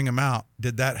going to bring them out.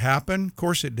 Did that happen? Of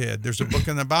course it did. There's a book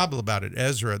in the Bible about it,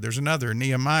 Ezra. There's another,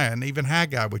 Nehemiah, and even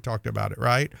Haggai, we talked about it,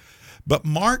 right? But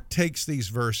Mark takes these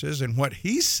verses, and what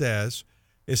he says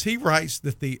is he writes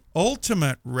that the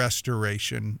ultimate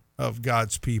restoration of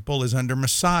God's people is under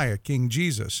Messiah, King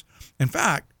Jesus. In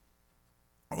fact,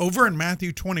 over in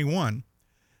Matthew 1,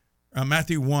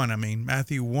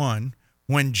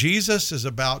 when Jesus is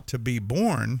about to be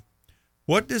born,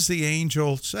 what does the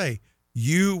angel say?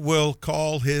 You will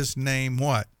call his name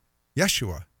what?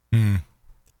 Yeshua.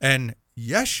 And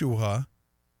Yeshua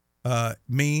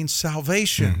means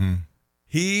salvation.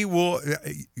 You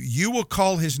will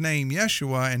call his name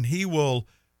Yeshua, and he will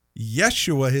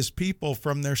Yeshua his people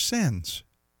from their sins.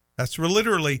 That's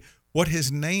literally what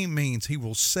his name means. He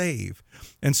will save.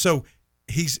 And so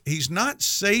he's not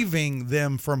saving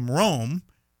them from Rome.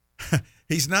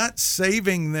 He's not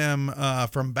saving them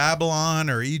from Babylon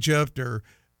or Egypt.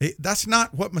 That's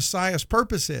not what Messiah's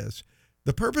purpose is.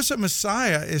 The purpose of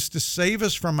Messiah is to save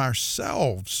us from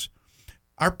ourselves.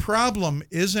 Our problem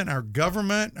isn't our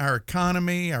government, our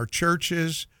economy, our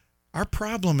churches. Our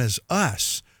problem is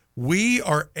us. We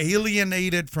are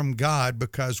alienated from God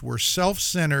because we're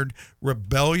self-centered,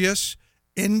 rebellious,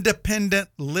 independent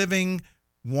living,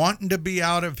 wanting to be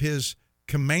out of his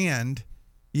command.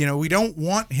 You know, we don't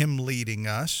want him leading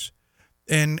us.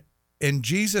 And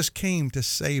Jesus came to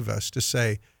save us, to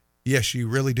say, yes, you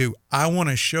really do. I want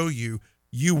to show you,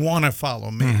 you want to follow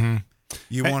me.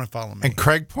 You want to follow me. And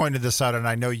Craig pointed this out, and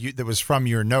I know that was from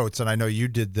your notes, and I know you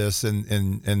did this in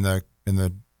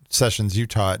the sessions you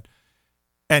taught.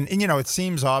 And you know, it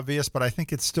seems obvious, but I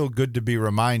think it's still good to be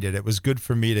reminded. It was good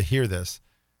for me to hear this.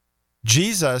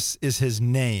 Jesus is his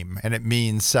name, and it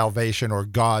means salvation or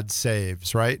God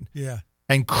saves, right? Yeah.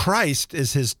 And Christ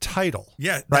is his title.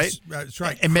 Yeah, right? That's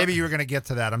right. And maybe you were going to get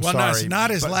to that. I'm sorry. Well, that's not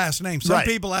his last name. Some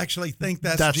people actually think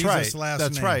that's Jesus' last name.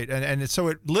 That's right. And so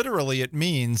it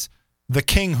means the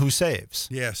King who saves.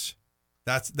 Yes,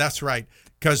 that's right.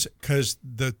 Because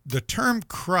the term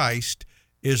Christ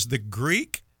is the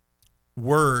Greek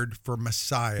word for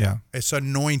Messiah. Yeah. It's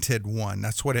anointed one.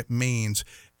 That's what it means.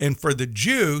 And for the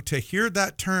Jew to hear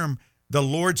that term, the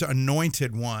Lord's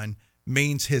anointed one,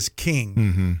 means his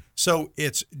king. So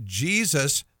it's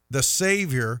Jesus, the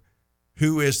Savior,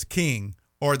 who is king,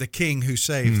 or the king who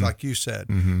saves, like you said.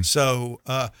 So,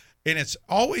 and it's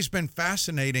always been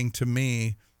fascinating to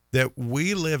me that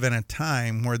we live in a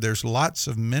time where there's lots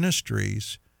of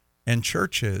ministries and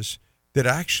churches that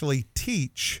actually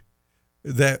teach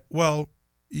that, well,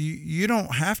 you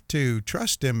don't have to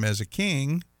trust him as a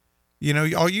king. You know,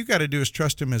 all you got to do is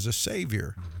trust him as a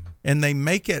Savior. And they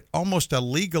make it almost a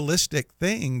legalistic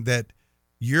thing that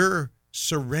you're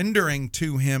surrendering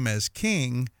to him as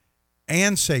king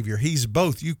and Savior. He's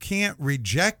both. You can't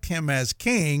reject him as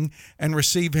king and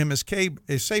receive him as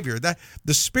Savior. That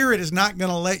the Spirit is not going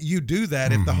to let you do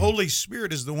that. If the Holy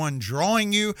Spirit is the one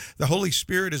drawing you, the Holy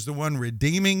Spirit is the one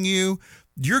redeeming you,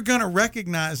 you're going to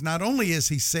recognize not only is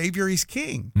he Savior, he's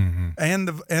king, and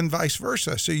vice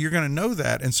versa. So you're going to know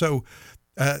that. And so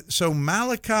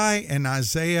Malachi and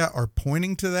Isaiah are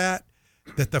pointing to that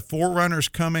the forerunner's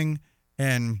coming,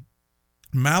 and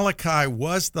Malachi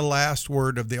was the last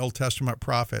word of the Old Testament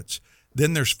prophets.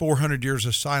 Then there's 400 years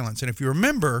of silence. And if you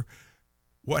remember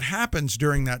what happens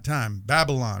during that time,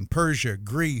 Babylon, Persia,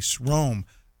 Greece, Rome,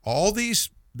 all these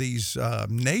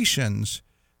nations,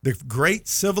 the great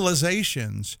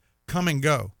civilizations come and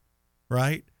go,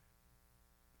 right?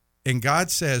 And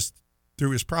God says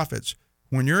through his prophets,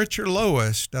 when you're at your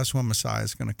lowest, that's when Messiah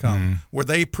is going to come. Were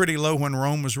they pretty low when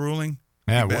Rome was ruling?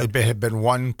 Yeah, it had been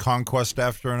one conquest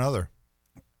after another.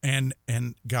 And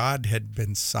God had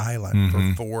been silent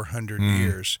for 400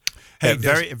 years. Hey,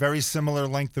 very similar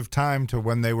length of time to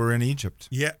when they were in Egypt.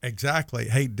 Yeah, exactly.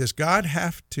 Hey, does God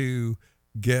have to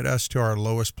get us to our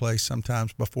lowest place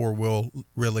sometimes before we'll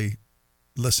really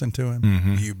listen to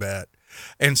him? You bet.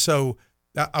 And so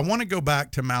I want to go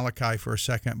back to Malachi for a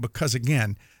second, because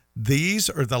again, these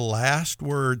are the last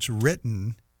words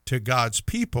written to God's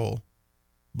people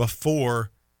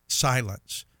before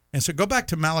silence. And so go back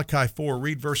to Malachi 4,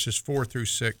 read verses 4 through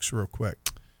 6 real quick.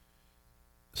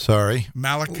 Sorry.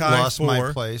 Malachi Lost 4.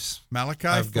 my place. Malachi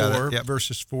I've got 4, it, yep.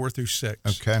 verses 4 through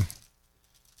 6. Okay.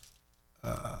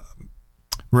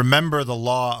 Remember the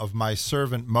law of my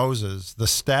servant Moses, the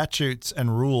statutes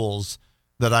and rules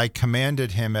that I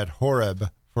commanded him at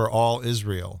Horeb for all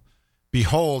Israel.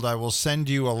 Behold, I will send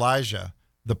you Elijah,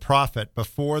 the prophet,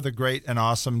 before the great and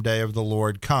awesome day of the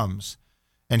Lord comes.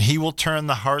 And he will turn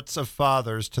the hearts of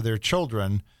fathers to their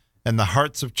children, and the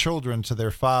hearts of children to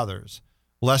their fathers,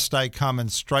 lest I come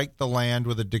and strike the land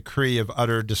with a decree of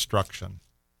utter destruction.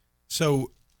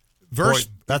 So, Boy,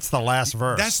 that's the last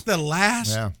verse. That's the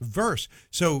last verse.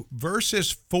 So, verse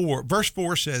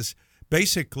 4 says,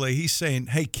 basically, he's saying,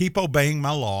 hey, keep obeying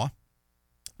my law.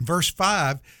 Verse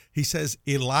 5, he says,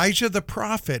 Elijah the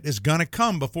prophet is going to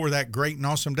come before that great and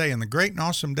awesome day. And the great and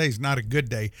awesome day is not a good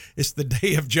day. It's the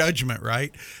day of judgment,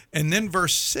 right? And then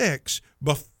verse 6,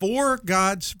 before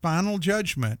God's final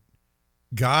judgment,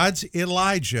 God's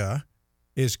Elijah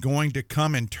is going to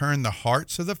come and turn the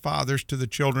hearts of the fathers to the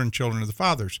children, children of the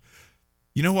fathers.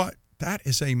 You know what? That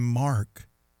is a mark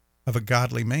of a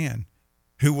godly man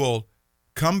who will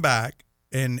come back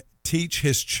and teach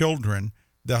his children.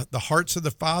 The hearts of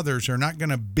the fathers are not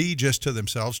going to be just to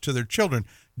themselves, to their children.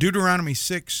 Deuteronomy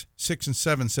 6 and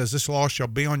 7 says, this law shall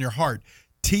be on your heart.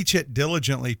 Teach it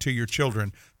diligently to your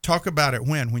children. Talk about it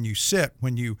when you sit,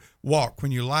 when you walk,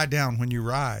 when you lie down, when you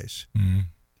rise. Mm-hmm.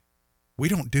 We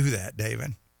don't do that,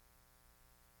 David.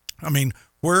 I mean,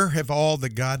 where have all the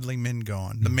godly men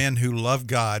gone? The men who love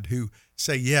God, who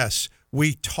say, yes,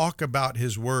 we talk about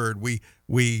his word. We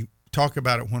talk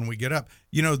about it when we get up.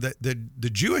 You know, the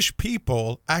Jewish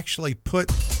people actually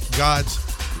put God's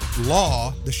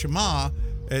law, the Shema,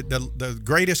 the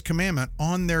greatest commandment,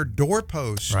 on their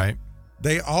doorposts. Right.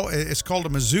 It's called a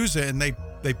mezuzah, and they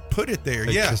put it there.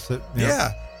 They kiss it. Yep.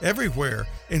 Yeah, everywhere.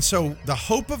 And so the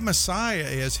hope of Messiah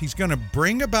is he's going to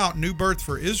bring about new birth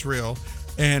for Israel,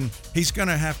 and he's going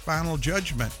to have final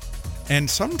judgment. And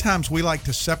sometimes we like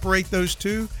to separate those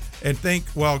two and think,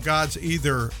 well, God's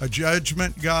either a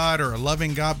judgment God or a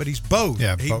loving God, but he's both.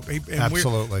 Yeah,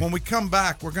 absolutely. When we come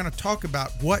back, we're going to talk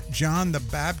about what John the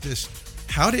Baptist,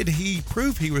 how did he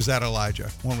prove he was that Elijah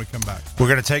when we come back? We're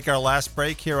going to take our last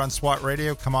break here on SWAT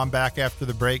Radio. Come on back after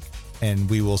the break, and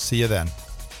we will see you then.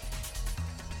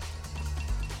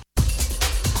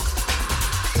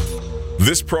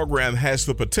 This program has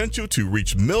the potential to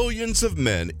reach millions of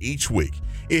men each week.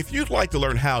 If you'd like to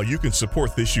learn how you can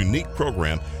support this unique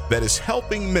program that is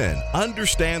helping men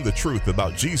understand the truth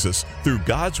about Jesus through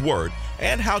God's Word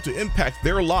and how to impact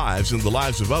their lives and the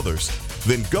lives of others,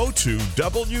 then go to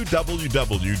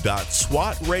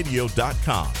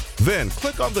www.swatradio.com. Then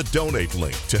click on the donate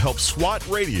link to help SWAT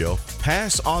Radio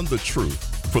pass on the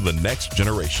truth for the next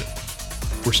generation.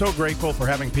 We're so grateful for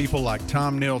having people like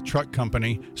Tom Neal Truck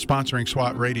Company sponsoring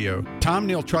SWAT Radio. Tom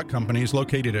Neal Truck Company is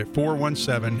located at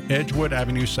 417 Edgewood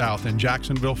Avenue South in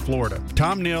Jacksonville, Florida.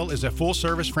 Tom Neal is a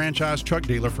full-service franchise truck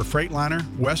dealer for Freightliner,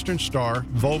 Western Star,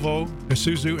 Volvo,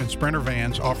 Isuzu, and Sprinter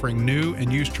vans, offering new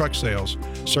and used truck sales,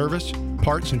 service,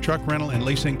 parts, and truck rental and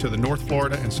leasing to the North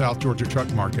Florida and South Georgia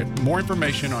truck market. More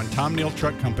information on Tom Neal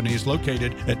Truck Company is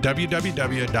located at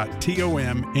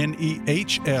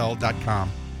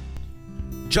www.tomnehl.com.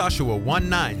 Joshua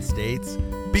 1:9 states,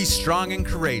 "Be strong and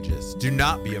courageous. Do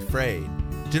not be afraid.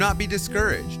 Do not be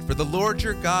discouraged, for the Lord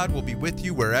your God will be with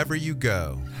you wherever you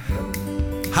go."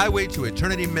 Highway to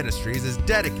Eternity Ministries is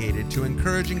dedicated to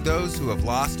encouraging those who have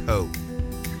lost hope.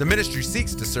 The ministry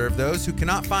seeks to serve those who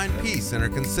cannot find peace and are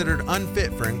considered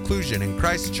unfit for inclusion in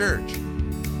Christ's church.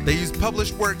 They use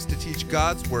published works to teach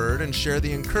God's Word and share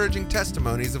the encouraging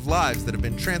testimonies of lives that have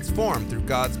been transformed through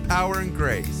God's power and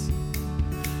grace.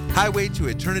 Highway to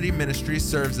Eternity Ministries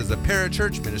serves as a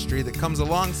parachurch ministry that comes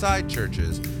alongside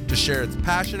churches to share its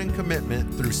passion and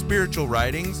commitment through spiritual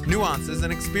writings, nuances,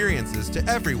 and experiences to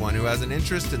everyone who has an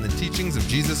interest in the teachings of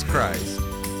Jesus Christ.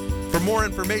 For more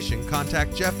information,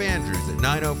 contact Jeff Andrews at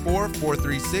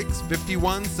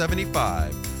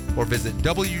 904-436-5175 or visit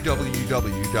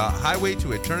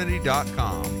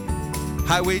www.highwaytoeternity.com.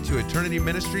 Highway to Eternity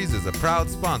Ministries is a proud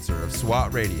sponsor of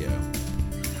SWAT Radio.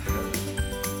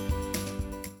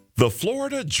 The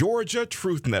Florida Georgia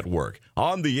Truth Network,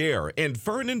 on the air in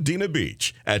Fernandina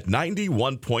Beach at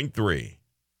 91.3.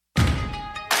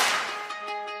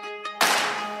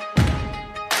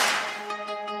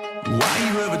 Why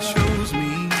you ever chose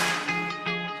me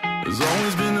has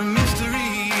always been a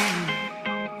mystery.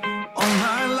 All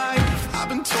my life I've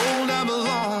been told I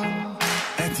belong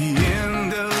at the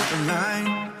end of the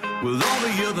line, with all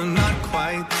the other not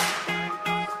quite,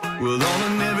 with all the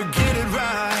never get it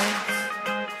right.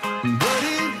 But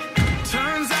it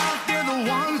turns out they're the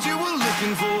ones you were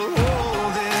looking for all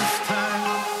this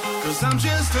time.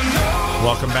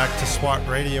 Welcome back to SWAT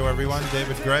Radio, everyone.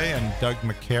 David Gray and Doug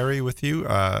McCary with you.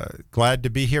 Glad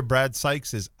to be here. Brad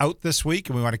Sykes is out this week,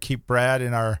 and we want to keep Brad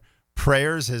in our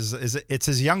prayers. It's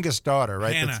his youngest daughter,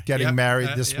 right? Hannah. That's getting married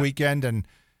this weekend,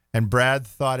 and Brad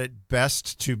thought it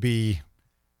best to be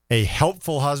a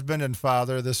helpful husband and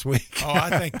father this week. Oh,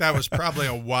 I think that was probably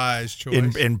a wise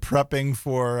choice in prepping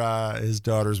for his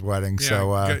daughter's wedding. Yeah,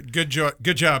 so good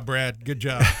job, Brad. Good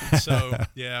job. So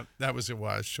yeah, that was a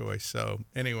wise choice. So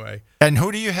anyway, and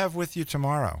who do you have with you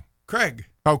tomorrow? Craig.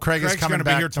 Oh, Craig's is coming going to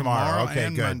back be here tomorrow Okay,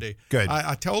 and good. Monday. Good.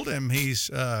 I told him he's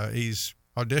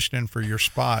auditioning for your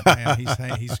spot, man.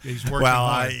 He's working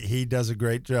hard. He does a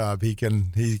great job. He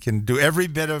can do every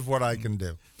bit of what I can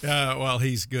do. Well,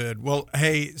 he's good. Well,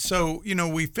 hey, so,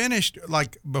 we finished,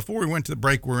 like, before we went to the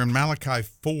break, we're in Malachi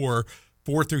 4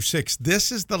 through 6.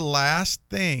 This is the last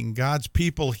thing God's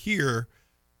people hear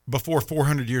before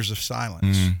 400 years of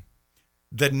silence. Mm-hmm.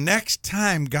 The next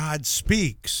time God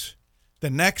speaks,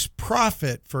 the next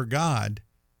prophet for God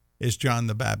is John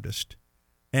the Baptist.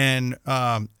 And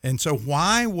so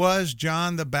why was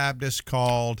John the Baptist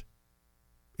called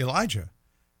Elijah?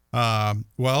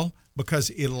 Well,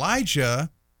 because Elijah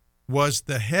was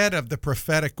the head of the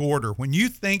prophetic order. When you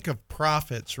think of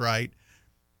prophets, right,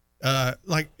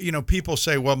 people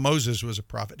say, well, Moses was a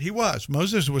prophet. He was.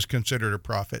 Moses was considered a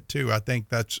prophet, too. I think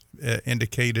that's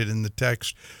indicated in the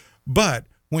text. But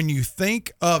when you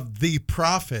think of the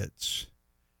prophets,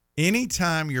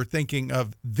 anytime you're thinking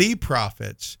of the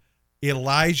prophets,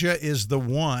 Elijah is the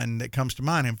one that comes to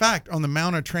mind. In fact, on the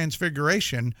Mount of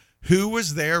Transfiguration, who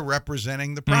was there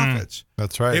representing the prophets?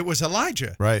 That's right. It was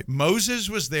Elijah. Right. Moses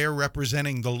was there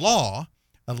representing the law.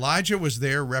 Elijah was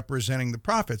there representing the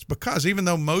prophets, because even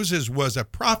though Moses was a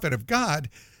prophet of God,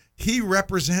 he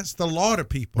represents the law to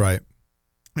people. Right.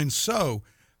 And so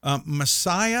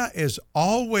Messiah is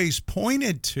always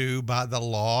pointed to by the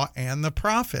law and the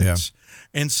prophets.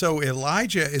 Yeah. And so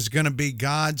Elijah is going to be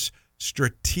God's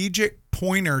strategic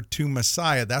pointer to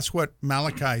Messiah. That's what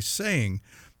Malachi is saying.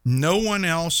 No one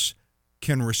else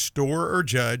can restore or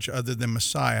judge other than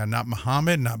Messiah, not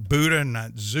Muhammad, not Buddha,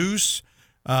 not Zeus.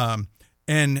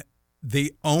 And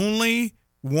the only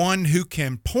one who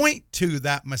can point to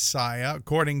that Messiah,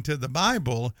 according to the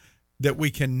Bible, that we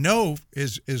can know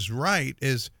is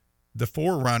the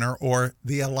forerunner, or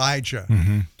the Elijah.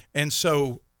 Mm-hmm. And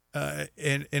so, and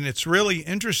it's really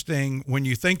interesting when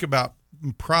you think about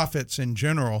prophets in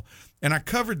general. And I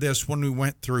covered this when we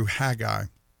went through Haggai,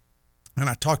 and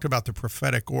I talked about the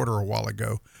prophetic order a while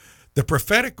ago. The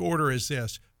prophetic order is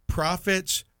this: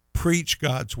 prophets preach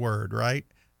God's word, right?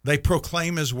 They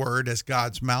proclaim his word as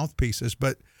God's mouthpieces,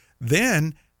 but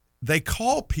then they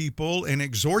call people and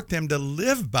exhort them to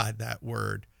live by that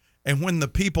word. And when the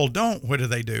people don't, what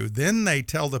do? Then they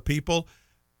tell the people,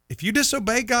 if you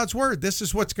disobey God's word, this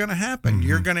is what's going to happen. Mm-hmm.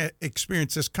 You're going to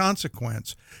experience this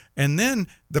consequence. And then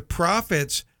the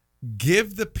prophets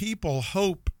give the people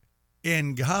hope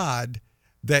in God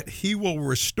that he will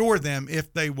restore them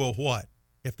if they will what?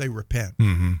 If they repent.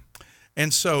 Mm-hmm.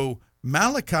 And so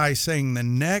Malachi saying the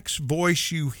next voice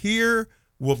you hear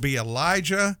will be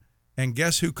Elijah. And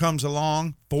guess who comes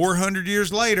along 400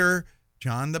 years later?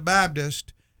 John the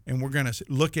Baptist. And we're going to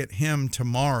look at him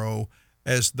tomorrow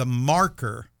as the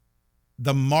marker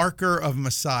of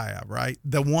Messiah, right?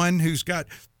 The one who's got,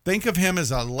 think of him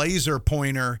as a laser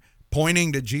pointer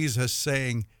pointing to Jesus,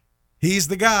 saying, he's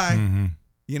the guy.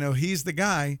 Mm-hmm. He's the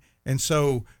guy. And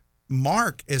so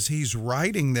Mark, as he's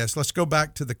writing this, let's go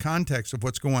back to the context of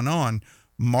what's going on.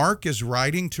 Mark is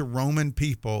writing to Roman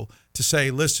people to say,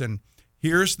 listen,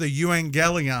 here's the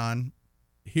euangelion.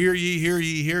 Hear ye, hear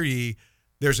ye, hear ye.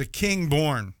 There's a king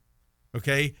born,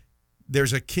 okay?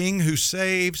 There's a king who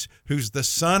saves, who's the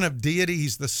son of deity.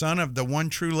 He's the son of the one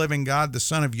true living God, the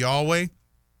son of Yahweh.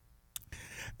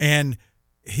 And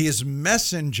his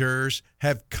messengers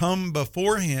have come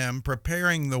before him,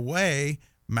 preparing the way,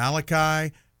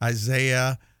 Malachi,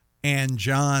 Isaiah, and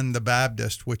John the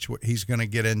Baptist, which he's going to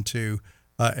get into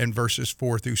in verses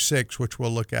 4 through 6, which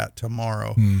we'll look at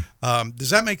tomorrow.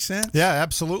 Does that make sense? Yeah,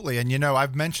 absolutely. And,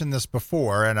 I've mentioned this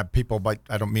before, and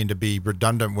I don't mean to be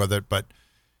redundant with it, but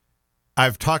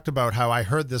I've talked about how I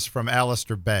heard this from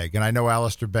Alistair Begg, and I know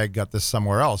Alistair Begg got this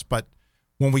somewhere else, but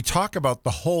when we talk about the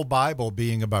whole Bible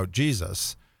being about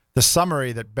Jesus, the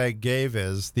summary that Begg gave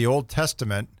is the Old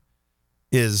Testament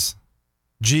is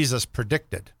Jesus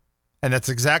predicted. And that's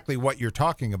exactly what you're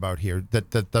talking about here,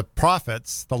 that the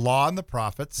prophets, the law and the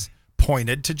prophets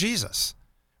pointed to Jesus,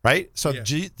 right? So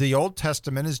yeah. The Old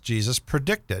Testament is Jesus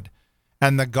predicted,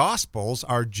 and the Gospels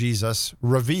are Jesus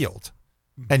revealed.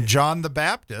 And John the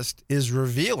Baptist is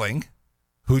revealing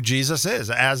who Jesus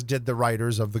is, as did the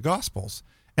writers of the Gospels.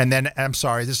 And then, I'm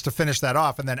sorry, just to finish that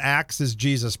off, and then Acts is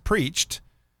Jesus preached.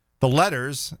 The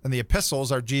letters and the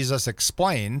epistles are Jesus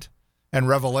explained, and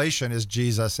Revelation is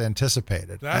Jesus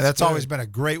anticipated. That's always been a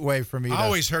great way for me to... I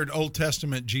always heard Old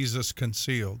Testament Jesus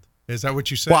concealed. Is that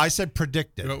what you said? Well, I said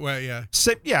predicted. Well, yeah.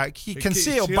 He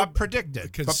concealed, but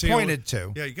predicted, but pointed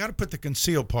to. Yeah, you got to put the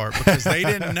concealed part because they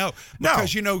didn't know. No.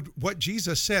 Because you know what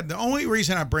Jesus said. The only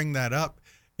reason I bring that up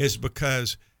is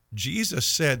because Jesus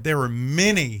said there were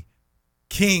many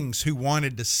kings who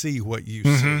wanted to see what you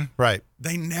see. Right.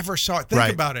 They never saw it.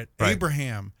 Think about it. Right.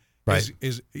 Abraham Right.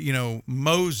 is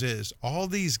Moses, all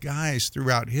these guys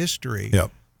throughout history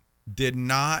did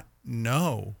not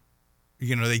know.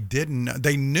 They didn't.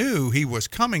 They knew he was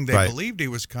coming. They believed he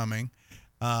was coming.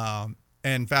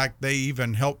 In fact, they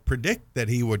even helped predict that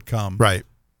he would come. Right.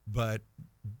 But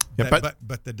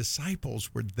the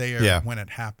disciples were there when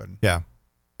it happened. Yeah.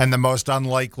 And the most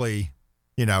unlikely,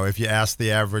 if you ask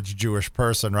the average Jewish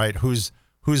person, right, who's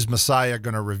Messiah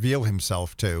going to reveal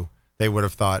himself to? They would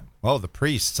have thought, well, the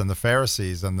priests and the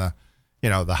Pharisees and the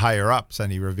higher ups,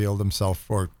 and he revealed himself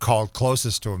or called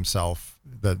closest to himself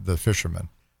the fishermen.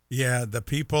 Yeah, the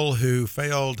people who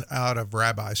failed out of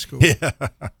rabbi school. Yeah.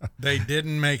 They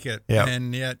didn't make it. Yep.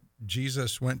 And yet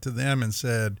Jesus went to them and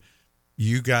said,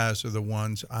 you guys are the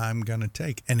ones I'm going to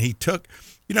take. And he took,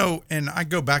 and I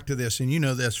go back to this, and you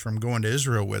know this from going to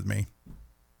Israel with me.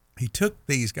 He took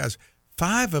these guys.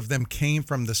 5 of them came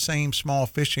from the same small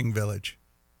fishing village.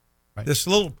 Right. This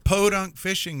little podunk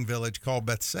fishing village called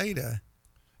Bethsaida.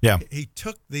 Yeah. He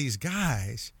took these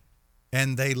guys,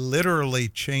 and they literally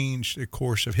changed the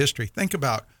course of history. Think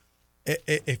about,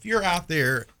 if you're out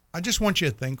there, I just want you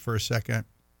to think for a second.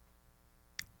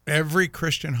 Every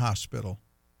Christian hospital,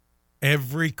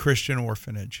 every Christian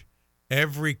orphanage,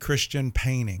 every Christian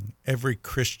painting, every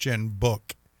Christian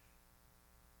book,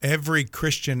 every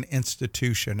Christian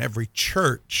institution, every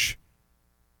church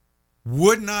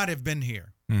would not have been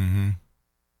here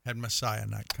had Messiah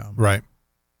not come. Right.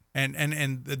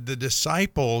 And the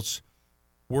disciples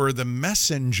were the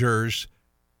messengers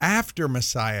after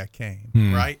Messiah came,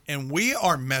 right? And we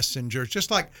are messengers,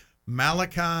 just like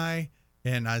Malachi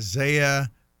and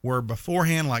Isaiah were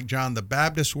beforehand, like John the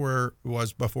Baptist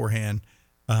was beforehand.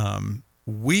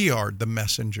 We are the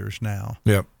messengers now.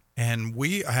 Yep. And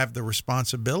we have the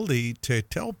responsibility to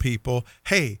tell people,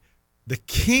 hey, the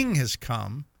King has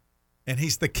come, and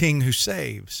he's the King who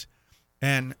saves.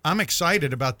 And I'm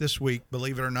excited about this week,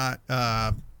 believe it or not.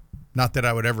 Not that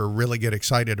I would ever really get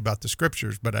excited about the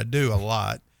scriptures, but I do a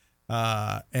lot.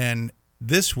 And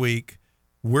this week,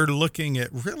 we're looking at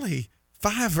really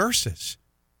 5 verses.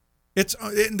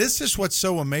 This is what's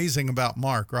so amazing about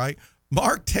Mark, right?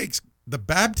 Mark takes the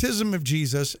baptism of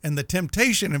Jesus and the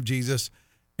temptation of Jesus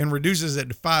and reduces it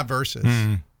to 5 verses.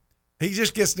 He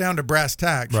just gets down to brass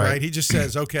tacks, right? He just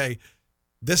says, okay,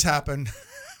 this happened.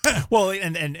 Well,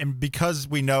 and because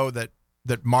we know that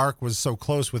Mark was so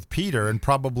close with Peter and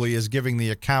probably is giving the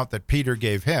account that Peter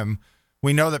gave him,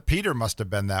 we know that Peter must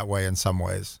have been that way in some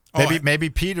ways. Maybe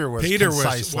Peter was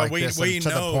concise like this and to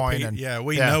the point.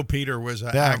 We know Peter was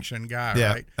an action guy,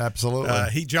 right?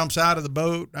 Absolutely. He jumps out of the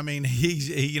boat. I mean, he's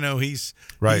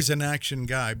an action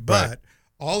guy. But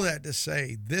all that to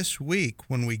say, this week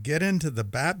when we get into the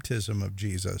baptism of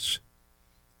Jesus,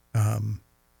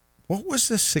 what was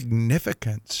the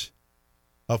significance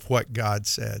of what God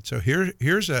said? So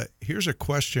here's a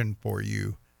question for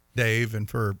you, Dave, and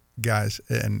for guys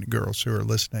and girls who are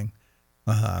listening,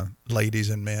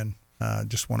 ladies and men.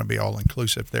 Just want to be all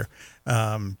inclusive there.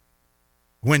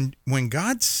 When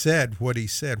God said what he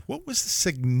said, what was the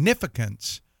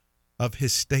significance of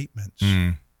his statements?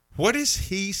 What is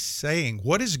he saying?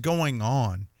 What is going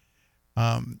on?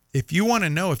 If you want to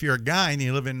know, if you're a guy and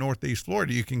you live in Northeast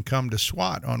Florida, you can come to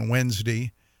SWAT on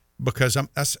Wednesday, because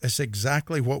that's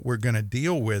exactly what we're going to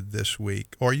deal with this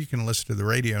week. Or you can listen to the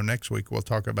radio next week. We'll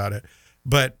talk about it.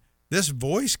 But this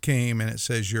voice came and it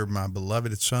says, "You're my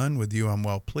beloved son. With you I'm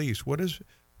well pleased." What is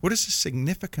the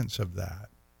significance of that?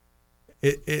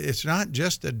 It's not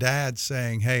just a dad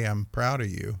saying, "Hey, I'm proud of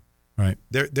you." Right.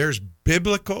 There's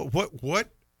biblical.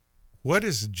 What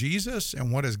is Jesus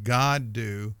and what does God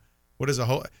do? What is a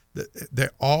whole? They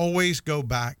always go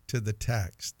back to the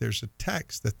text. There's a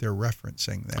text that they're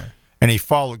referencing there.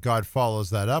 And God follows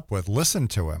that up with, listen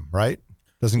to him, right?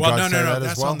 Doesn't God say that as well?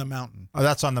 That's on the mountain. Oh,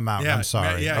 that's on the mountain. Yeah, I'm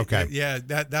sorry. Okay. Yeah,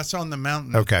 that's on the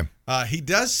mountain. Okay. He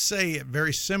does say it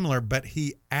very similar, but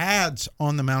he adds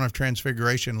on the Mount of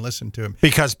Transfiguration, listen to him.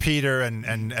 Because Peter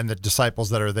and the disciples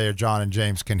that are there, John and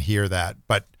James, can hear that.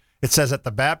 But it says at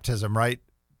the baptism, right,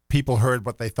 people heard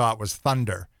what they thought was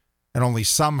thunder, and only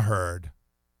some heard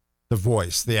the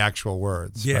voice, the actual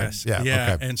words. Yes. Right?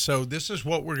 Yeah. Okay. And so this is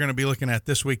what we're going to be looking at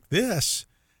this week. This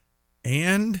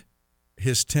and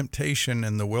his temptation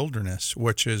in the wilderness,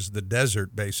 which is the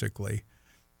desert, basically.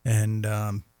 And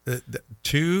the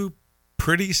two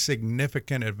pretty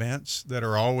significant events that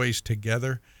are always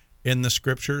together in the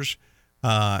scriptures.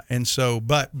 And so,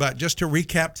 but just to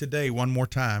recap today one more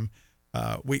time,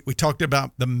 we talked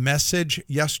about the message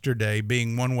yesterday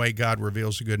being one way God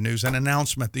reveals the good news, an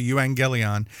announcement, the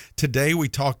euangelion. Today we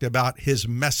talked about his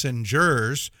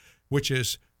messengers, which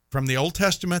is from the Old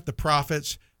Testament, the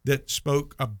prophets that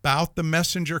spoke about the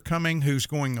messenger coming who's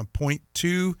going to point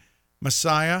to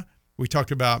Messiah. We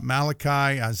talked about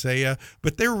Malachi, Isaiah,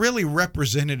 but they're really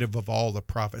representative of all the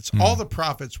prophets. All the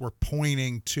prophets were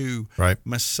pointing to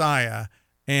Messiah,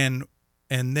 and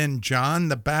then John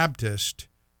the Baptist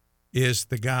is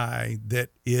the guy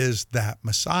that is that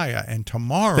Messiah. And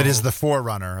tomorrow, that is the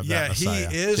forerunner of that Messiah. Yeah,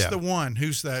 he is the one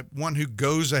who's that one who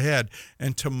goes ahead.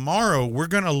 And tomorrow we're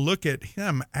going to look at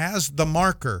him as the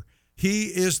marker. He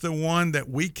is the one that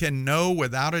we can know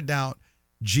without a doubt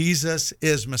Jesus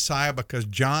is Messiah, because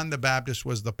John the Baptist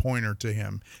was the pointer to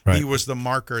him. Right. He was the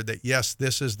marker that, yes,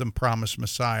 this is the promised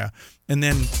Messiah. And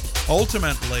then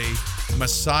ultimately,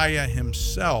 Messiah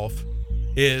himself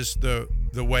is the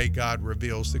way God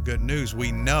reveals the good news.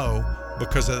 We know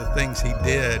because of the things he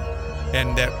did,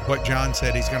 and that what John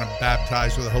said, he's going to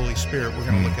baptize with the Holy Spirit. We're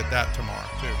going to look at that tomorrow,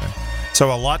 too.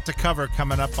 So a lot to cover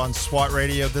coming up on SWAT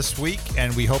Radio this week,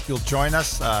 and we hope you'll join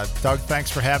us. Doug,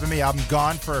 thanks for having me. I'm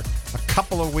gone for a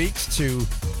couple of weeks to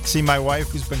see my wife,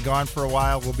 who's been gone for a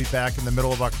while. We'll be back in the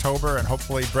middle of October, and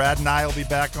hopefully Brad and I will be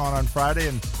back on Friday,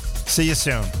 and see you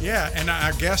soon. Yeah, and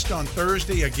our guest on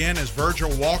Thursday, again, is Virgil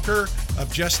Walker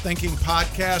of Just Thinking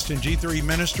Podcast and G3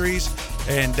 Ministries.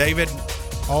 And David,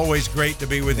 always great to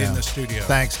be with you in the studio.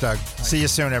 Thanks, Doug. See you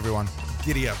soon, everyone.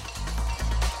 Giddy up.